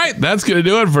 All right, that's going to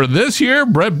do it for this year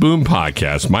Brett Boone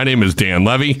podcast. My name is Dan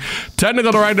Levy,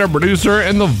 technical director, producer,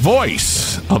 and the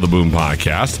voice of the Boone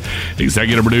podcast.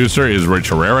 Executive producer is Rich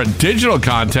Herrera. Digital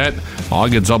content all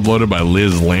gets uploaded by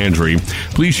Liz Landry.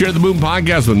 Please share the Boone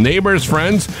podcast with neighbors,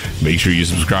 friends. Make sure you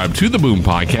subscribe to the Boone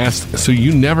podcast so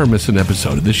you never miss an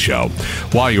episode of the show.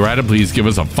 While you're at it, please give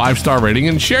us a 5-star rating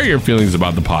and share your feelings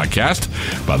about the podcast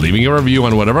by leaving a review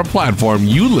on whatever platform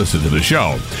you listen to the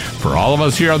show. For all of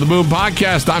us here on the Boone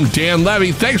podcast, I'm Dan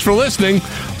Levy. Thanks for listening.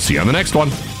 See you on the next one.